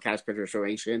trade for cash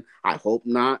consideration. I hope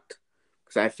not,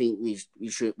 because I think we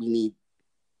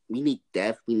need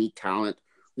depth, we need talent,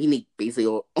 we need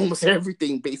basically almost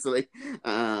everything. Basically,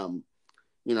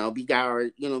 we got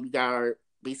our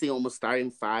basically almost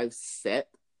starting five set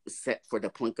for the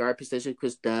point guard position.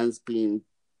 Chris Dunn's been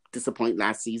disappointed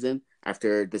last season.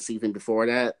 After the season before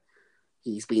that,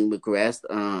 he's been regressed.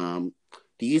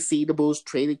 Do you see the Bulls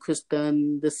trading Chris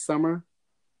Dunn this summer?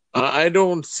 I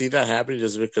don't see that happening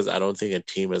just because I don't think a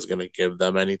team is going to give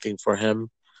them anything for him.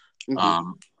 Mm-hmm.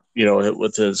 Um,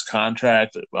 with his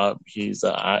contract, he's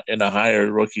in a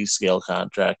higher rookie scale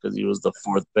contract because he was the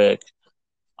fourth pick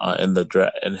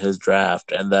in his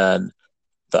draft, and then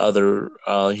the other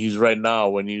he's right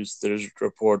now there's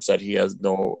reports that he has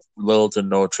little to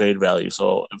no trade value.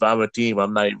 So if I'm a team,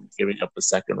 I'm not even giving up a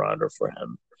second rounder for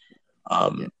him.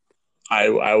 Yeah.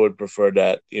 I would prefer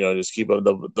that just keep him.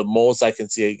 The most I can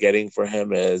see it getting for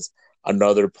him is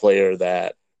another player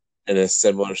that in a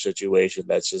similar situation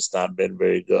that's just not been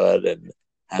very good and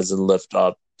hasn't lived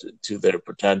up to their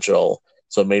potential.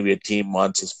 So maybe a team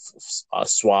wants to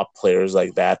swap players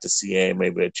like that to see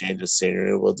maybe a change of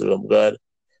scenery will do them good.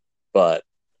 But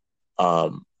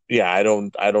yeah, I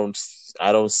don't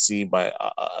see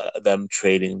them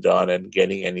trading Dunn and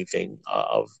getting anything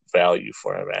of value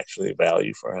for him. Actually,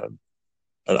 value for him,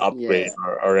 an upgrade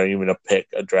Yeah. or even a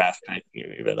draft pick.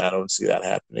 Even I don't see that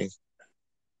happening.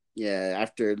 Yeah.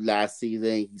 After last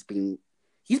season, he's been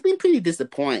pretty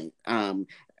disappointing.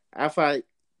 I thought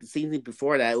the season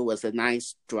before that, it was a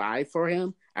nice drive for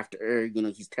him after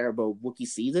his terrible rookie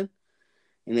season,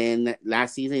 and then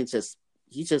last season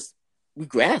he just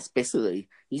regressed basically.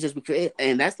 He just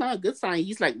and that's not a good sign.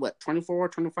 He's like what 24,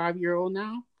 25 year old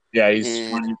now, Yeah, he's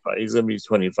and 25. He's gonna be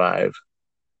 25.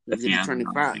 he's gonna be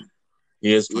 25.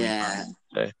 He is 25.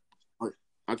 Yeah.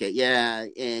 Okay. Yeah,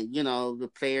 and the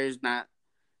players not.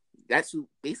 That's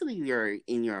basically you're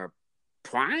in your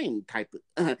prime type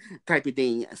of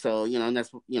thing. So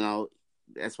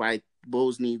that's why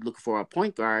Bulls need look for a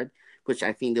point guard, which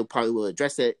I think they'll probably will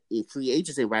address it in free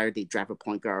agency, whether they draft a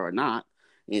point guard or not.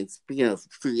 And speaking of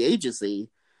free agency,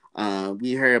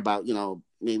 we heard about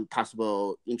maybe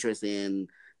possible interest in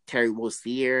Terry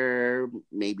Rozier,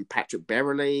 maybe Patrick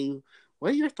Beverley.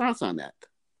 What are your thoughts on that?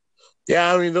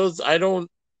 Yeah, I mean those. I don't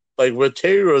like with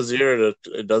Terry Rozier.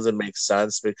 It doesn't make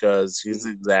sense because he's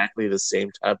exactly the same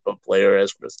type of player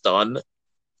as Chris Dunn.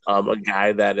 A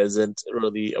guy that isn't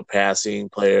really a passing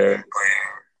player,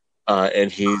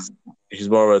 and he's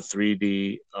more of a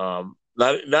 3D.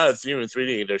 Not a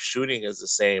 3D. Their shooting is the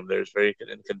same. They're very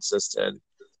inconsistent.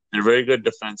 They're very good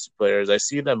defensive players. I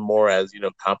see them more as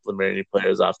complementary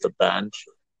players off the bench.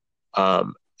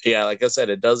 Yeah, like I said,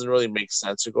 it doesn't really make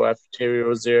sense to go after Terry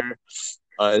Rozier,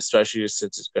 especially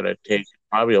since it's going to take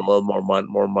probably a little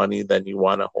more money than you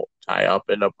want to tie up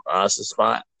in a roster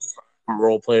spot for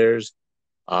role players.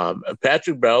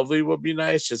 Patrick Beverley would be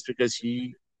nice just because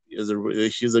he's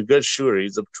a good shooter.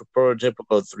 He's a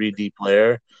prototypical 3D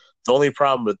player. The only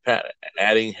problem with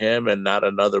adding him and not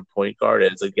another point guard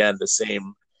is again the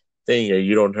same thing.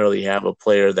 You don't really have a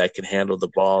player that can handle the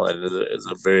ball and is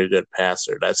a very good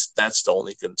passer. That's the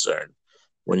only concern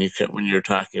when you're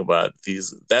talking about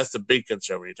these. That's the big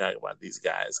concern when you're talking about these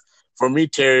guys. For me,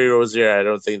 Terry Rozier, I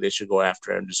don't think they should go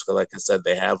after him just because, like I said,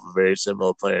 they have a very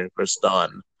similar player in Chris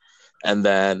Dunn. And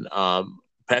then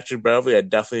Patrick Beverley, I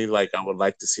would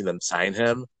like to see them sign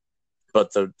him.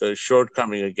 But the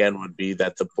shortcoming again would be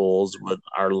that the Bulls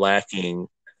are lacking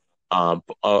a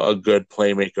good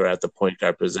playmaker at the point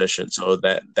guard position, so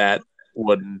that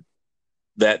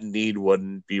need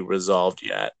wouldn't be resolved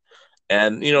yet.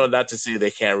 And not to say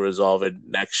they can't resolve it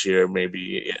next year,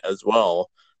 maybe as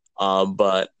well.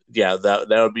 But yeah, that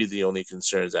would be the only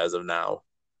concerns as of now.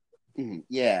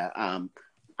 Yeah,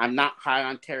 I'm not high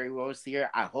on Terry Rozier.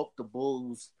 I hope the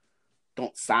Bulls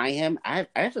don't sign him. I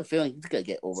have a feeling he's gonna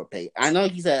get overpaid. I know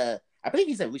I believe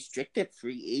he's a restricted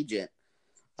free agent.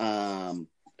 I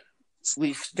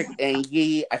think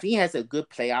he has a good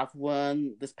playoff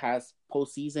run this past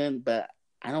postseason, but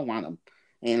I don't want him.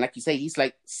 And like you say, he's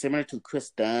like similar to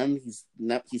Chris Dunn. His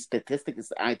statistic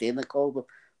is identical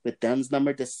with Dunn's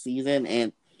number this season,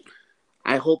 and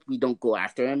I hope we don't go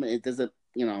after him. It doesn't,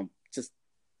 just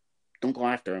don't go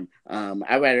after him.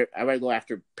 I rather go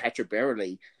after Patrick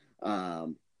Beverley,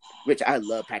 which I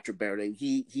love Patrick Beverley.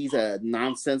 He's a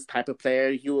nonsense type of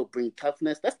player. He will bring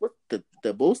toughness. That's what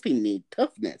the Bulls team need,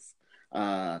 toughness.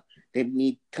 They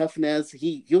need toughness.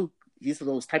 He's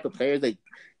those type of players that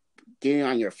get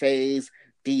on your face,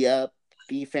 D up,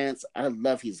 defense. I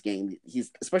love his game.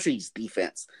 Especially his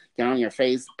defense. Get on your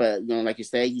face, but like you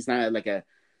say, he's not like a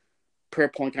per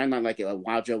point guard, not like a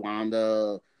Rajon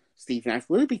Rondo, Steve Nash.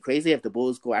 Would it be crazy if the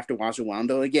Bulls go after Rajon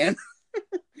Rondo again?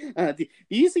 Do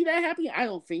you see that happening? I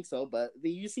don't think so, but do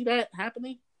you see that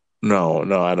happening? No,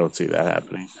 I don't see that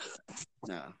happening.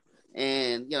 No.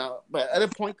 And, but other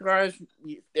point guards,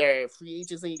 their free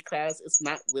agency class, it's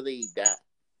not really that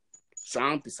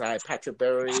strong besides Patrick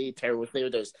Beverley, Terry Rozier.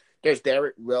 There's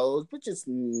Derrick Rose, which is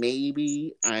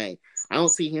maybe, I don't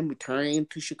see him returning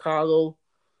to Chicago.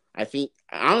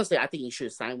 Honestly, I think he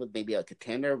should sign with maybe a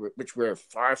contender, which we're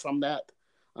far from that.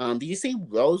 Do you see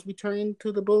Rose returning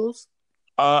to the Bulls?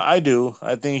 I do.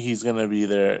 I think he's going to be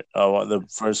there, the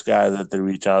first guy that they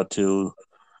reach out to,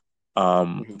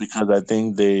 because I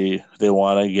think they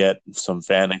want to get some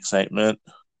fan excitement.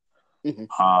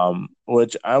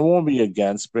 Which I won't be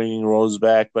against bringing Rose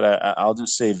back, but I'll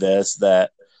just say this,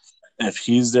 that if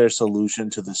he's their solution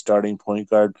to the starting point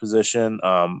guard position,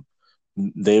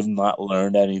 they've not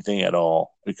learned anything at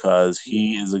all because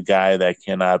he is a guy that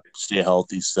cannot stay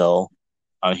healthy still.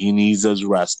 He needs those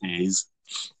rest days.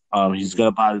 He's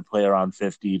going to probably play around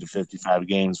 50 to 55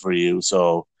 games for you.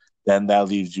 So then that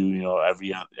leaves you,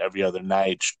 every other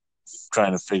night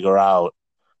trying to figure out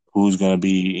who's going to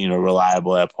be,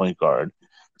 reliable at point guard.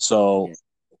 So,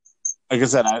 like I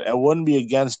said, I wouldn't be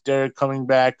against Derek coming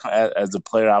back as a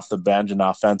player off the bench, an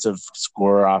offensive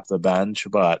scorer off the bench.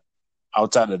 But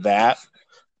outside of that,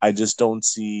 I just don't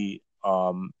see.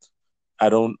 I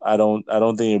don't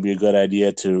think it'd be a good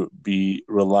idea to be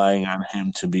relying on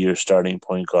him to be your starting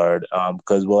point guard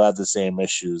because we'll have the same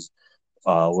issues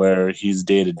where he's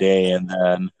day to day, and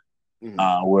then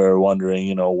Mhm. we're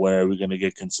wondering, where are we going to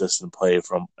get consistent play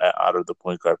from out of the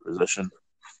point guard position?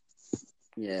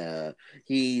 Yeah,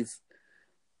 he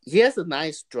has a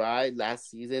nice drive last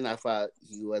season. I thought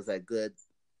he was a good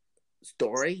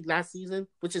story last season,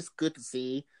 which is good to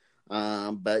see.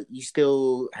 But you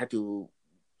still have to.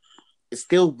 It's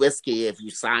still risky if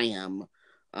you sign him.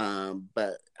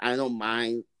 But I don't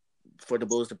mind for the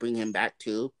Bulls to bring him back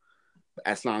too,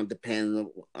 as long as depending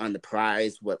on the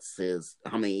price. What's his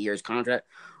how many years contract?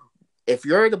 If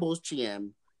you're the Bulls GM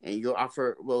and you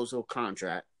offer Rose a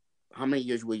contract, how many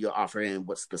years will you offer him?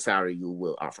 What's the salary you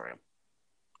will offer him?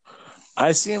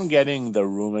 I see him getting the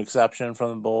room exception from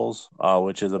the Bulls,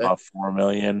 which is Okay. about 4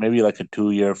 million, maybe like a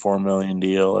 2 year, 4 million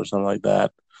deal or something like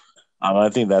that. I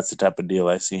think that's the type of deal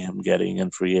I see him getting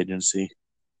in free agency.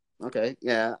 Okay.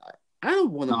 Yeah. I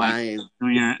don't want to So like mind. 2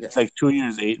 year, Yeah. it's like 2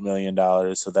 years, $8 million.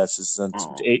 So that's just Oh,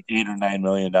 $8 or $9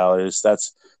 million.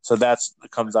 That's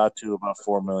it comes out to about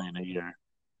 4 million a year.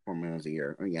 $4 million a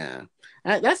year. Yeah.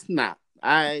 That's not.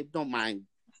 I don't mind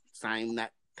signing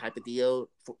that type of deal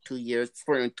for 2 years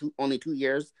for only 2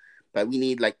 years, but we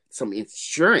need like some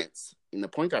insurance in the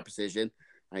point guard position.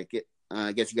 I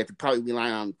guess you get to probably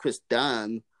rely on Chris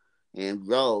Dunn and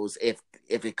Rose if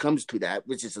it comes to that,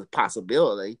 which is a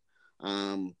possibility.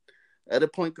 Um, Other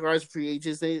point guards free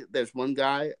agency. There's one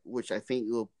guy which I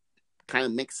think will kind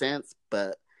of make sense,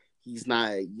 but he's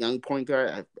not a young point guard.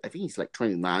 I think he's like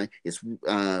 29. It's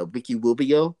Ricky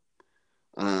Rubio.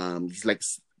 He's like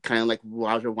kind of like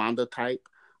Roger Wanda type.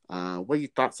 What are your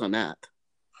thoughts on that?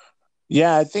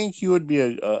 Yeah, I think he would be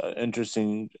a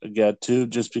interesting get too,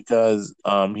 just because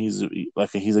he's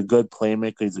a good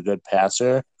playmaker, he's a good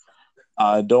passer.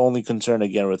 The only concern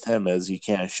again with him is he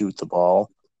can't shoot the ball,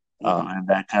 Mm-hmm. and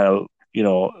that kind of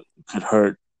could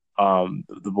hurt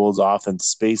the Bulls' offense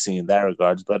spacing in that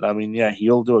regards. But I mean, yeah,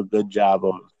 he'll do a good job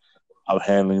of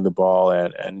handling the ball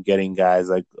and getting guys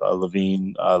like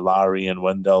Levine, Lowry, and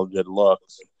Wendell good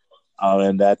looks.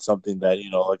 And that's something that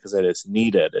like I said, it's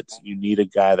needed. You need a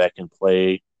guy that can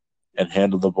play and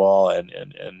handle the ball and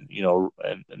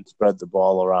spread the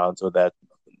ball around so that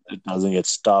it doesn't get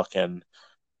stuck and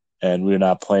we're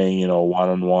not playing, one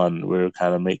on one. We're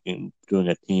kind of doing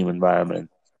a team environment,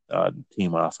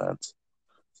 team offense.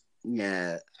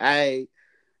 Yeah, I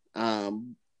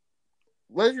um,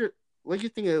 what your what do you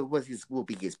think of what his will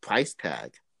be his price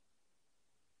tag?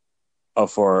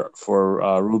 For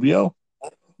Rubio,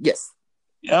 Yes.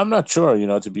 yeah, I'm not sure.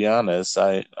 To be honest,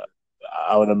 I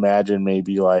would imagine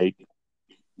maybe like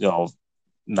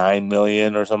 9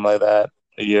 million or something like that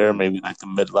a year, Mm-hmm. maybe like the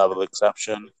mid level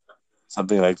exception,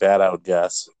 something like that. I would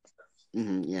guess.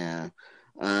 Mm-hmm, yeah.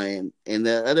 And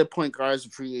the other point guards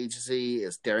in free agency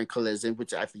is Darren Collison,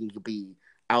 which I think will be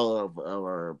out of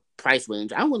our price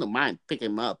range. I wouldn't mind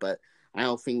picking him up, but I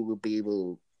don't think we'll be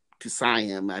able to sign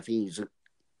him. I think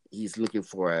he's looking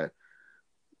for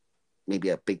maybe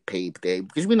a big payday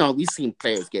because we know we've seen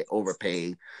players get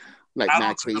overpaid like I mad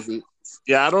don't see the crazy.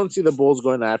 Yeah, I don't see the Bulls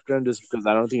going after him just because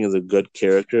I don't think he's a good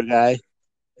character guy.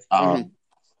 Mm-hmm. Um,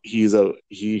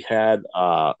 he had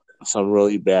some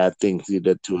really bad things he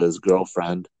did to his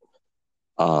girlfriend.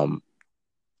 Um,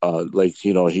 like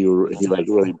he like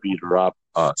really beat her up,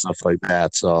 stuff like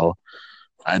that. So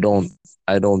I don't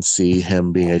I don't see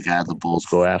him being a guy the Bulls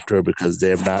go after because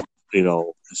they've not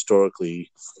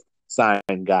historically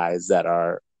signed guys that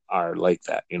are like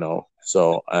that.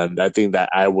 So and I think that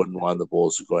I wouldn't want the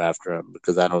Bulls to go after him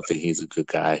because I don't think he's a good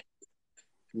guy.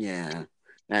 Yeah.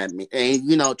 And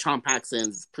Tom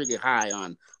Paxson's pretty high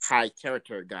on high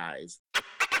character guys.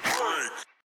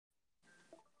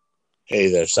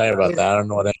 Hey there, sorry about that. I don't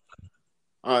know what.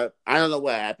 I don't know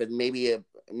what happened. Maybe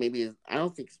I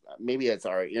don't think maybe it's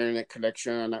our internet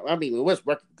connection. I mean, it was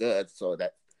working good, so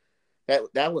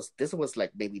that was this was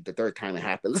like maybe the third time it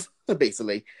happens,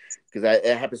 basically, because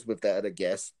it happens with the other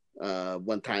guest.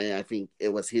 One time I think it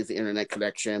was his internet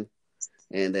connection,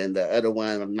 and then the other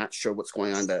one I'm not sure what's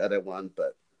going on the other one,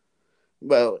 but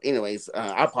well, anyways,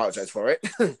 I apologize for it.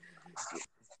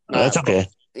 That's But okay.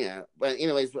 yeah, but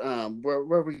anyways,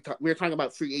 we're talking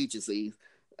about free agency,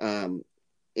 um,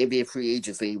 NBA free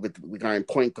agency with regarding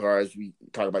point guards. We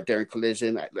talk about Darren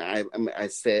Collision. I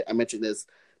mentioned this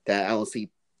that I don't see.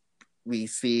 We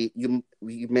see you.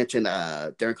 We mentioned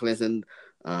Darren Collision.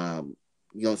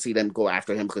 You don't see them go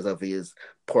after him because of his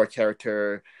poor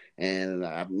character. And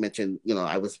I mentioned,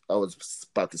 I was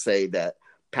about to say that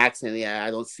Paxson. Yeah,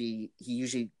 I don't see. He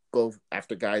usually go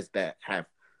after guys that have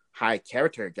high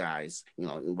character guys,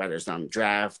 whether it's on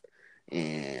draft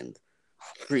and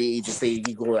free agency,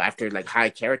 you go after like high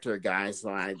character guys. So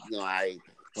I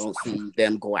don't see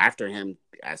them go after him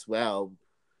as well.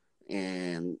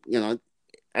 And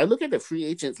I look at the free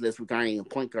agents list regarding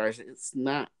point guards. It's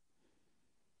not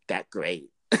that great.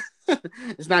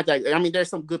 It's not that. I mean, there's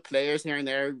some good players here and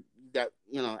there that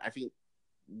I think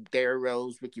Derrick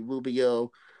Rose, Ricky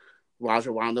Rubio,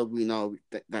 Roger Rondo. We know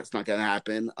that's not gonna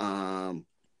happen.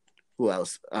 Who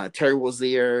else? Terry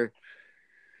Rozier.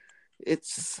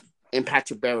 It's and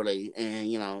Patrick Beverley,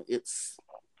 and it's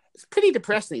pretty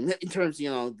depressing in terms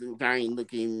regarding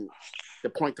looking the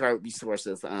point guard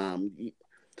resources.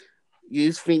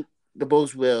 You think the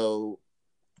Bulls will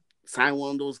sign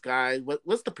one of those guys?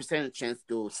 What's the percentage chance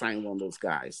they'll sign one of those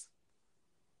guys?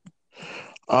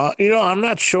 I'm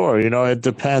not sure. It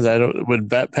depends. I don't with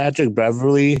Patrick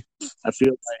Beverly. I feel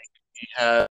like he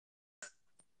has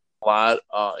a lot.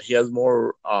 He has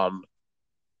more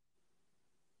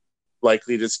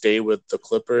likely to stay with the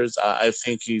Clippers. I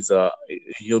think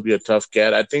he'll be a tough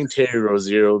get. I think Terry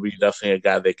Rozier will be definitely a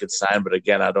guy they could sign, but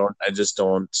again, I just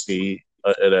don't see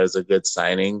it as a good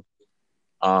signing.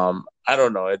 I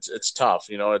don't know. It's tough.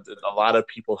 A lot of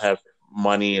people have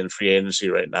money in free agency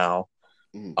right now.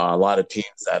 A lot of teams,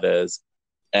 that is,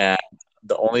 and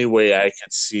the only way I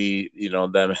could see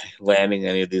them landing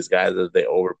any of these guys is they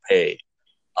overpay.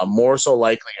 More so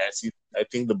likely, I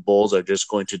think the Bulls are just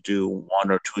going to do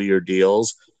 1 or 2 year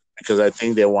deals because I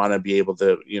think they want to be able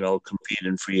to compete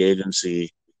in free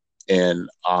agency in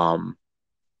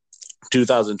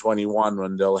 2021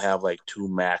 when they'll have like 2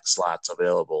 max slots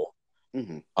available.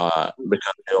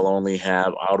 Because they'll only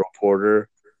have Otto Porter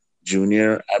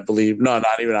Jr., I believe. No,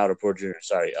 not even Otto Porter Jr.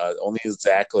 Sorry, only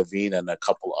Zach LaVine and a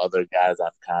couple other guys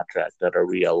on contract that are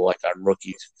real, like on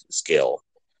rookie scale.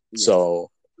 Yes.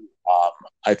 So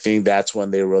I think that's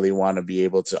when they really want to be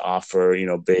able to offer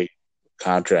big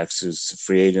contracts to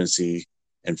free agency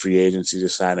to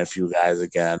sign a few guys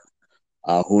again.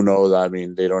 Who knows? I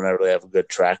mean, they don't really have a good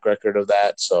track record of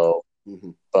that. So,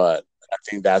 but I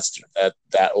think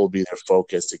that will be their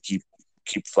focus to keep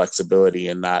flexibility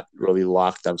and not really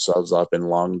lock themselves up in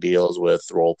long deals with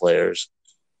role players.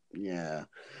 Yeah.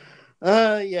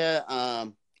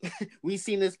 We've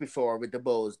seen this before with the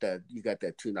Bulls that you got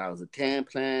that 2010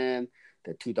 plan,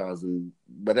 the 2000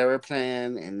 whatever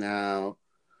plan, and now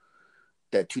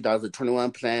the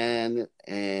 2021 plan,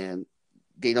 and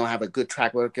they don't have a good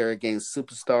track record against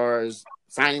superstars,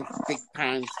 signing big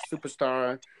time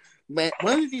superstar. But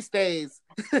one of these days,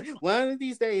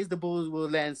 the Bulls will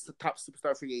land top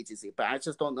superstar free agency. But I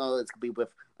just don't know it's gonna be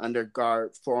with under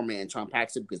guard Foreman and John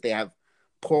Paxson because they have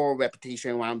poor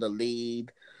reputation around the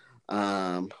league.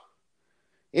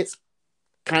 It's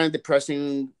kind of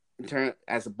depressing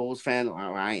as a Bulls fan, or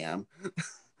I am.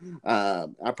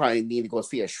 I probably need to go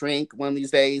see a shrink one of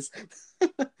these days.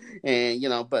 And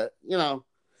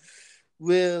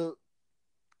will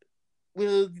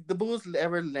the Bulls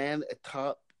ever land a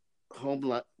top home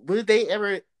run? Will they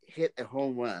ever hit a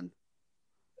home run?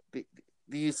 Do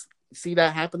you see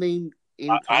that happening?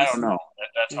 I don't know.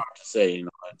 That's hard to say.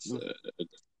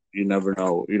 You never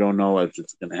know. You don't know if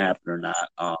it's going to happen or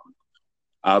not.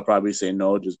 I'll probably say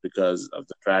no just because of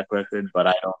the track record, but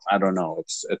I don't know.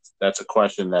 That's a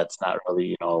question that's not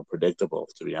really predictable,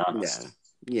 to be honest.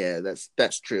 Yeah,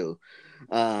 that's true.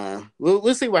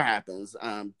 We'll see what happens.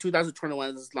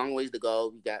 2021 is a long ways to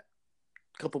go. We got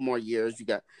a couple more years. You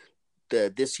got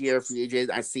this year free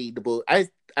agents. I see the Bulls. I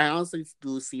honestly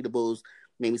do see the Bulls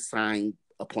maybe sign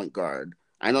a point guard.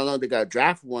 I don't know. They got to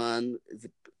draft one.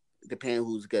 Depending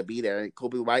who's gonna be there.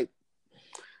 Kobe White.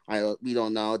 We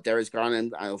don't know. Darius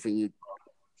Garland. I don't think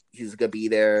he's gonna be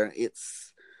there.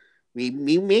 We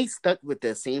may stuck with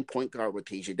the same point guard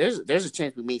rotation. There's a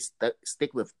chance we may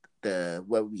stick with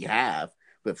what we have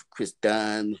with Chris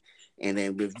Dunn, and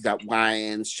then we've got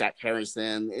Ryan, Shaq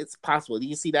Harrison. It's possible. Do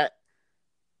you see that?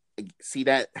 See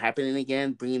that happening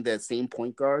again? Bringing the same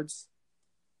point guards?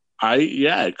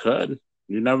 It could.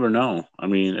 You never know. I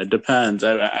mean, it depends.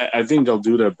 I think they'll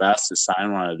do their best to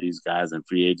sign one of these guys in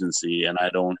free agency, and I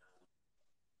don't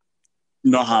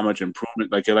know how much improvement.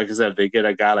 Like I said, if they get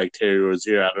a guy like Terry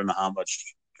Rozier, I don't know how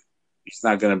much. He's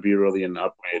not going to be really an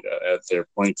upgrade at their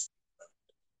points.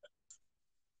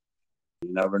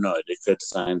 You never know. They could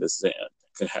sign the same,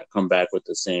 come back with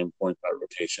the same point guard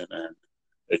rotation, and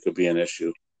it could be an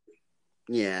issue.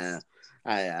 Yeah,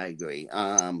 I agree.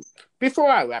 Before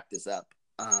I wrap this up,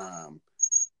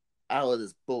 out of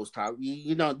this Bulls talk,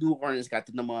 New Orleans got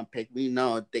the number 1 pick. We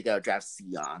know they got to draft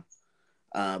Sion.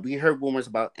 We heard rumors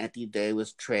about Anthony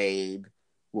Davis trade.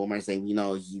 Rumors saying, he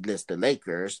lists the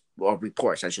Lakers, or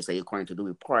reports, I should say, according to the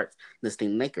reports,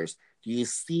 listing Lakers. Do you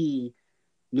see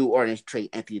New Orleans trade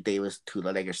Anthony Davis to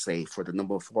the Lakers, say, for the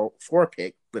number 4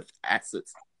 pick with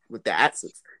assets with the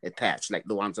assets attached, like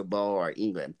Lonzo Ball or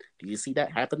England. Do you see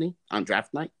that happening on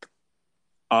draft night?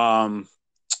 Um,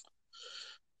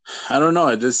 I don't know.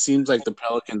 It just seems like the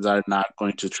Pelicans are not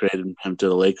going to trade him to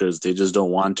the Lakers. They just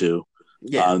don't want to.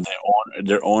 Yeah.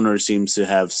 Their owner seems to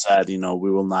have said, we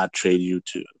will not trade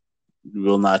we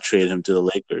will not trade him to the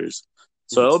Lakers.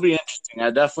 So it'll be interesting. I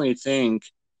definitely think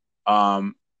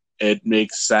um, it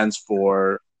makes sense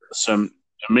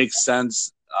it makes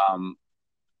sense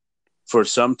for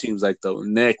some teams like the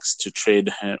Knicks to trade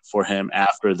for him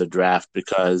after the draft,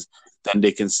 because then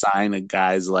they can sign a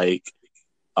guys like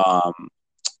um,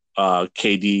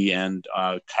 KD and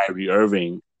Kyrie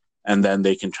Irving, and then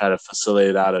they can try to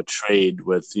facilitate out a trade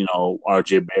with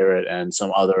RJ Barrett and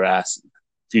some other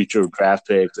future draft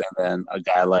picks, and then a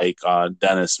guy like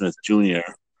Dennis Smith Jr.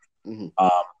 Mm-hmm.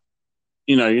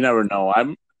 You never know.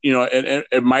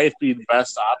 It might be the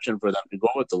best option for them to go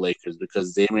with the Lakers,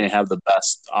 because they may have the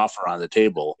best offer on the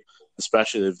table,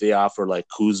 especially if they offer like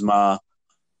Kuzma.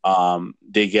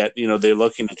 They get, they're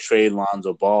looking to trade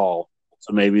Lonzo Ball,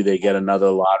 so maybe they get another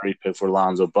lottery pick for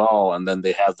Lonzo Ball, and then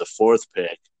they have the fourth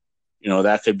pick.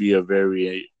 That could be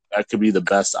the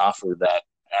best offer that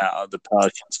the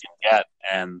Pelicans can get,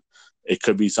 and it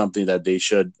could be something that they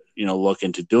should, look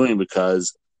into doing,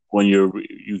 because when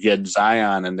you get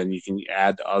Zion, and then you can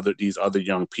add these other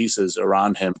young pieces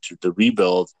around him to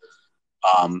rebuild,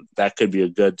 that could be a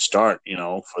good start,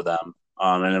 for them.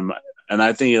 And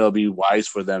I think it'll be wise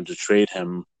for them to trade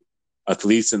him at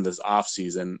least in this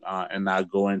offseason, and not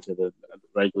go into the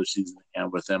regular season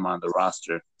again with him on the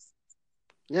roster.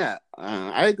 Yeah,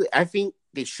 I agree. I think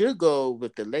they should go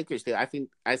with the Lakers. I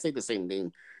say the same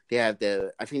thing. I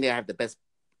think they have the best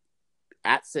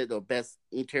asset or best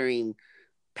entering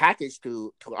package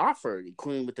to offer,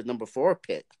 including with the number 4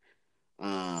 pick.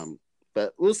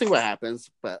 But we'll see what happens.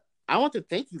 But I want to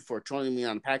thank you for joining me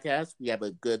on the podcast. We have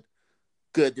a good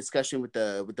discussion with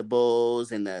the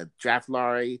Bulls and the draft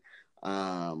lottery.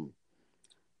 And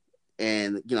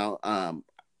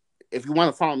if you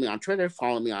want to follow me on Twitter,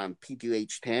 follow me on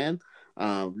P2H10.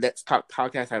 Let's Talk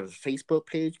Podcast. I have a Facebook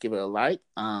page. Give it a like.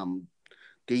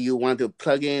 Do you want to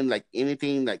plug in like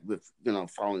anything like with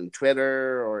following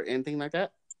Twitter or anything like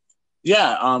that?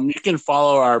 Yeah, you can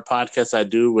follow our podcast I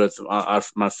do with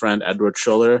my friend Edward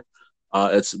Schuller.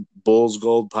 It's Bulls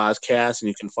Gold Podcast, and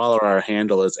you can follow our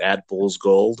handle is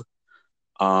 @BullsGold.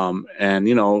 And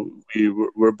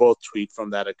we're both tweet from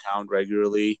that account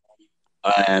regularly.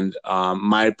 And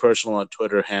my personal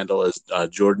Twitter handle is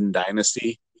Jordan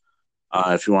Dynasty.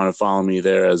 If you want to follow me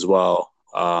there as well.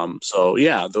 So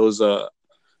yeah, those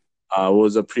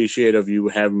was appreciative of you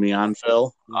having me on,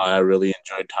 Phil. I really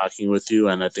enjoyed talking with you,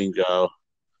 and I think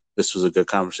this was a good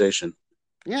conversation.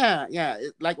 Yeah.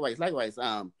 Likewise.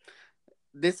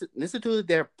 Listen to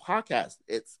their podcast.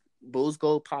 It's Bulls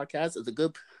Gold Podcast. It's a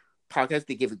good podcast.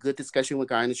 They give a good discussion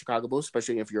regarding the Chicago Bulls,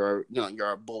 especially if you're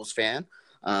a Bulls fan.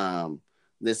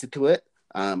 Listen to it.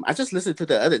 I just listened to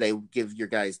the other day. Give your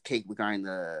guys' take regarding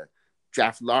the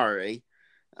draft lottery.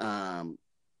 But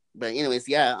anyways,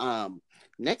 yeah.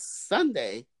 Next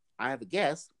Sunday, I have a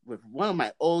guest with one of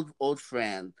my old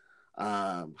friend,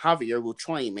 Javier, will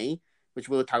join me, which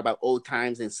we'll talk about old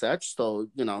times and such. So,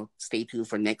 stay tuned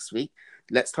for next week.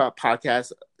 Let's Talk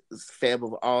Podcast is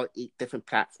available on all 8 different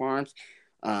platforms.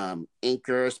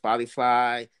 Anchor,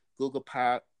 Spotify, Google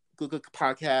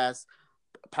Podcasts,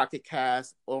 Pocket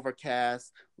Cast,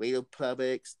 Overcast, Radio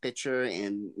Public, Stitcher,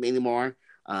 and many more.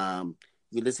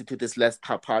 You listen to this Let's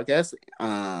Talk Podcast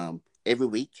every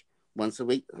week. Once a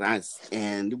week, nice,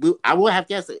 and I will have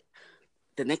guests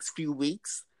the next few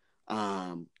weeks,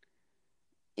 and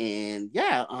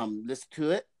yeah, listen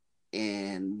to it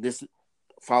and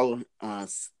follow.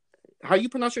 How you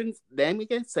pronounce your name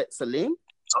again? Salim.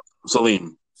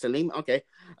 Salim. Okay.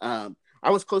 I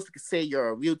was close to say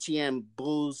your real GM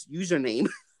Bulls username.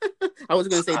 I was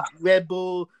going to say Red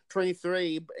Bull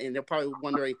 23, and they're probably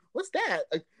wondering what's that?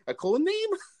 A code name?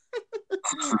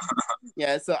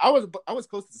 Yeah, so I was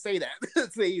close to say that.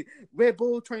 Say Red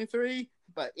Bull 23.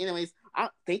 But anyways,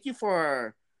 thank you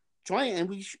for joining, and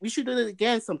we should do it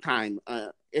again sometime.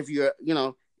 If you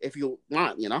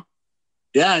want.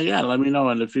 Yeah. Let me know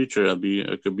in the future.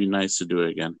 It could be nice to do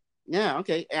it again. Yeah.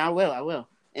 Okay. I will.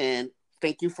 And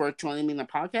thank you for joining me in the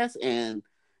podcast. And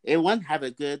everyone, have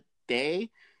a good day.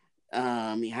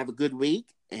 You have a good week,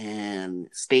 and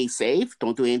stay safe.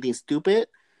 Don't do anything stupid.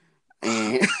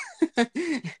 And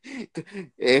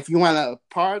if you want to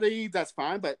party, that's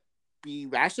fine, but be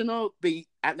rational,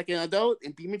 act like an adult,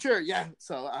 and be mature. Yeah.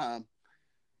 So,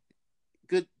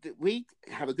 good week.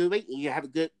 Have a good week. You have a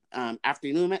good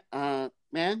afternoon,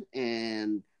 man.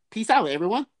 And peace out,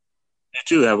 everyone. You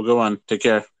too. Have a good one. Take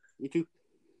care. You too.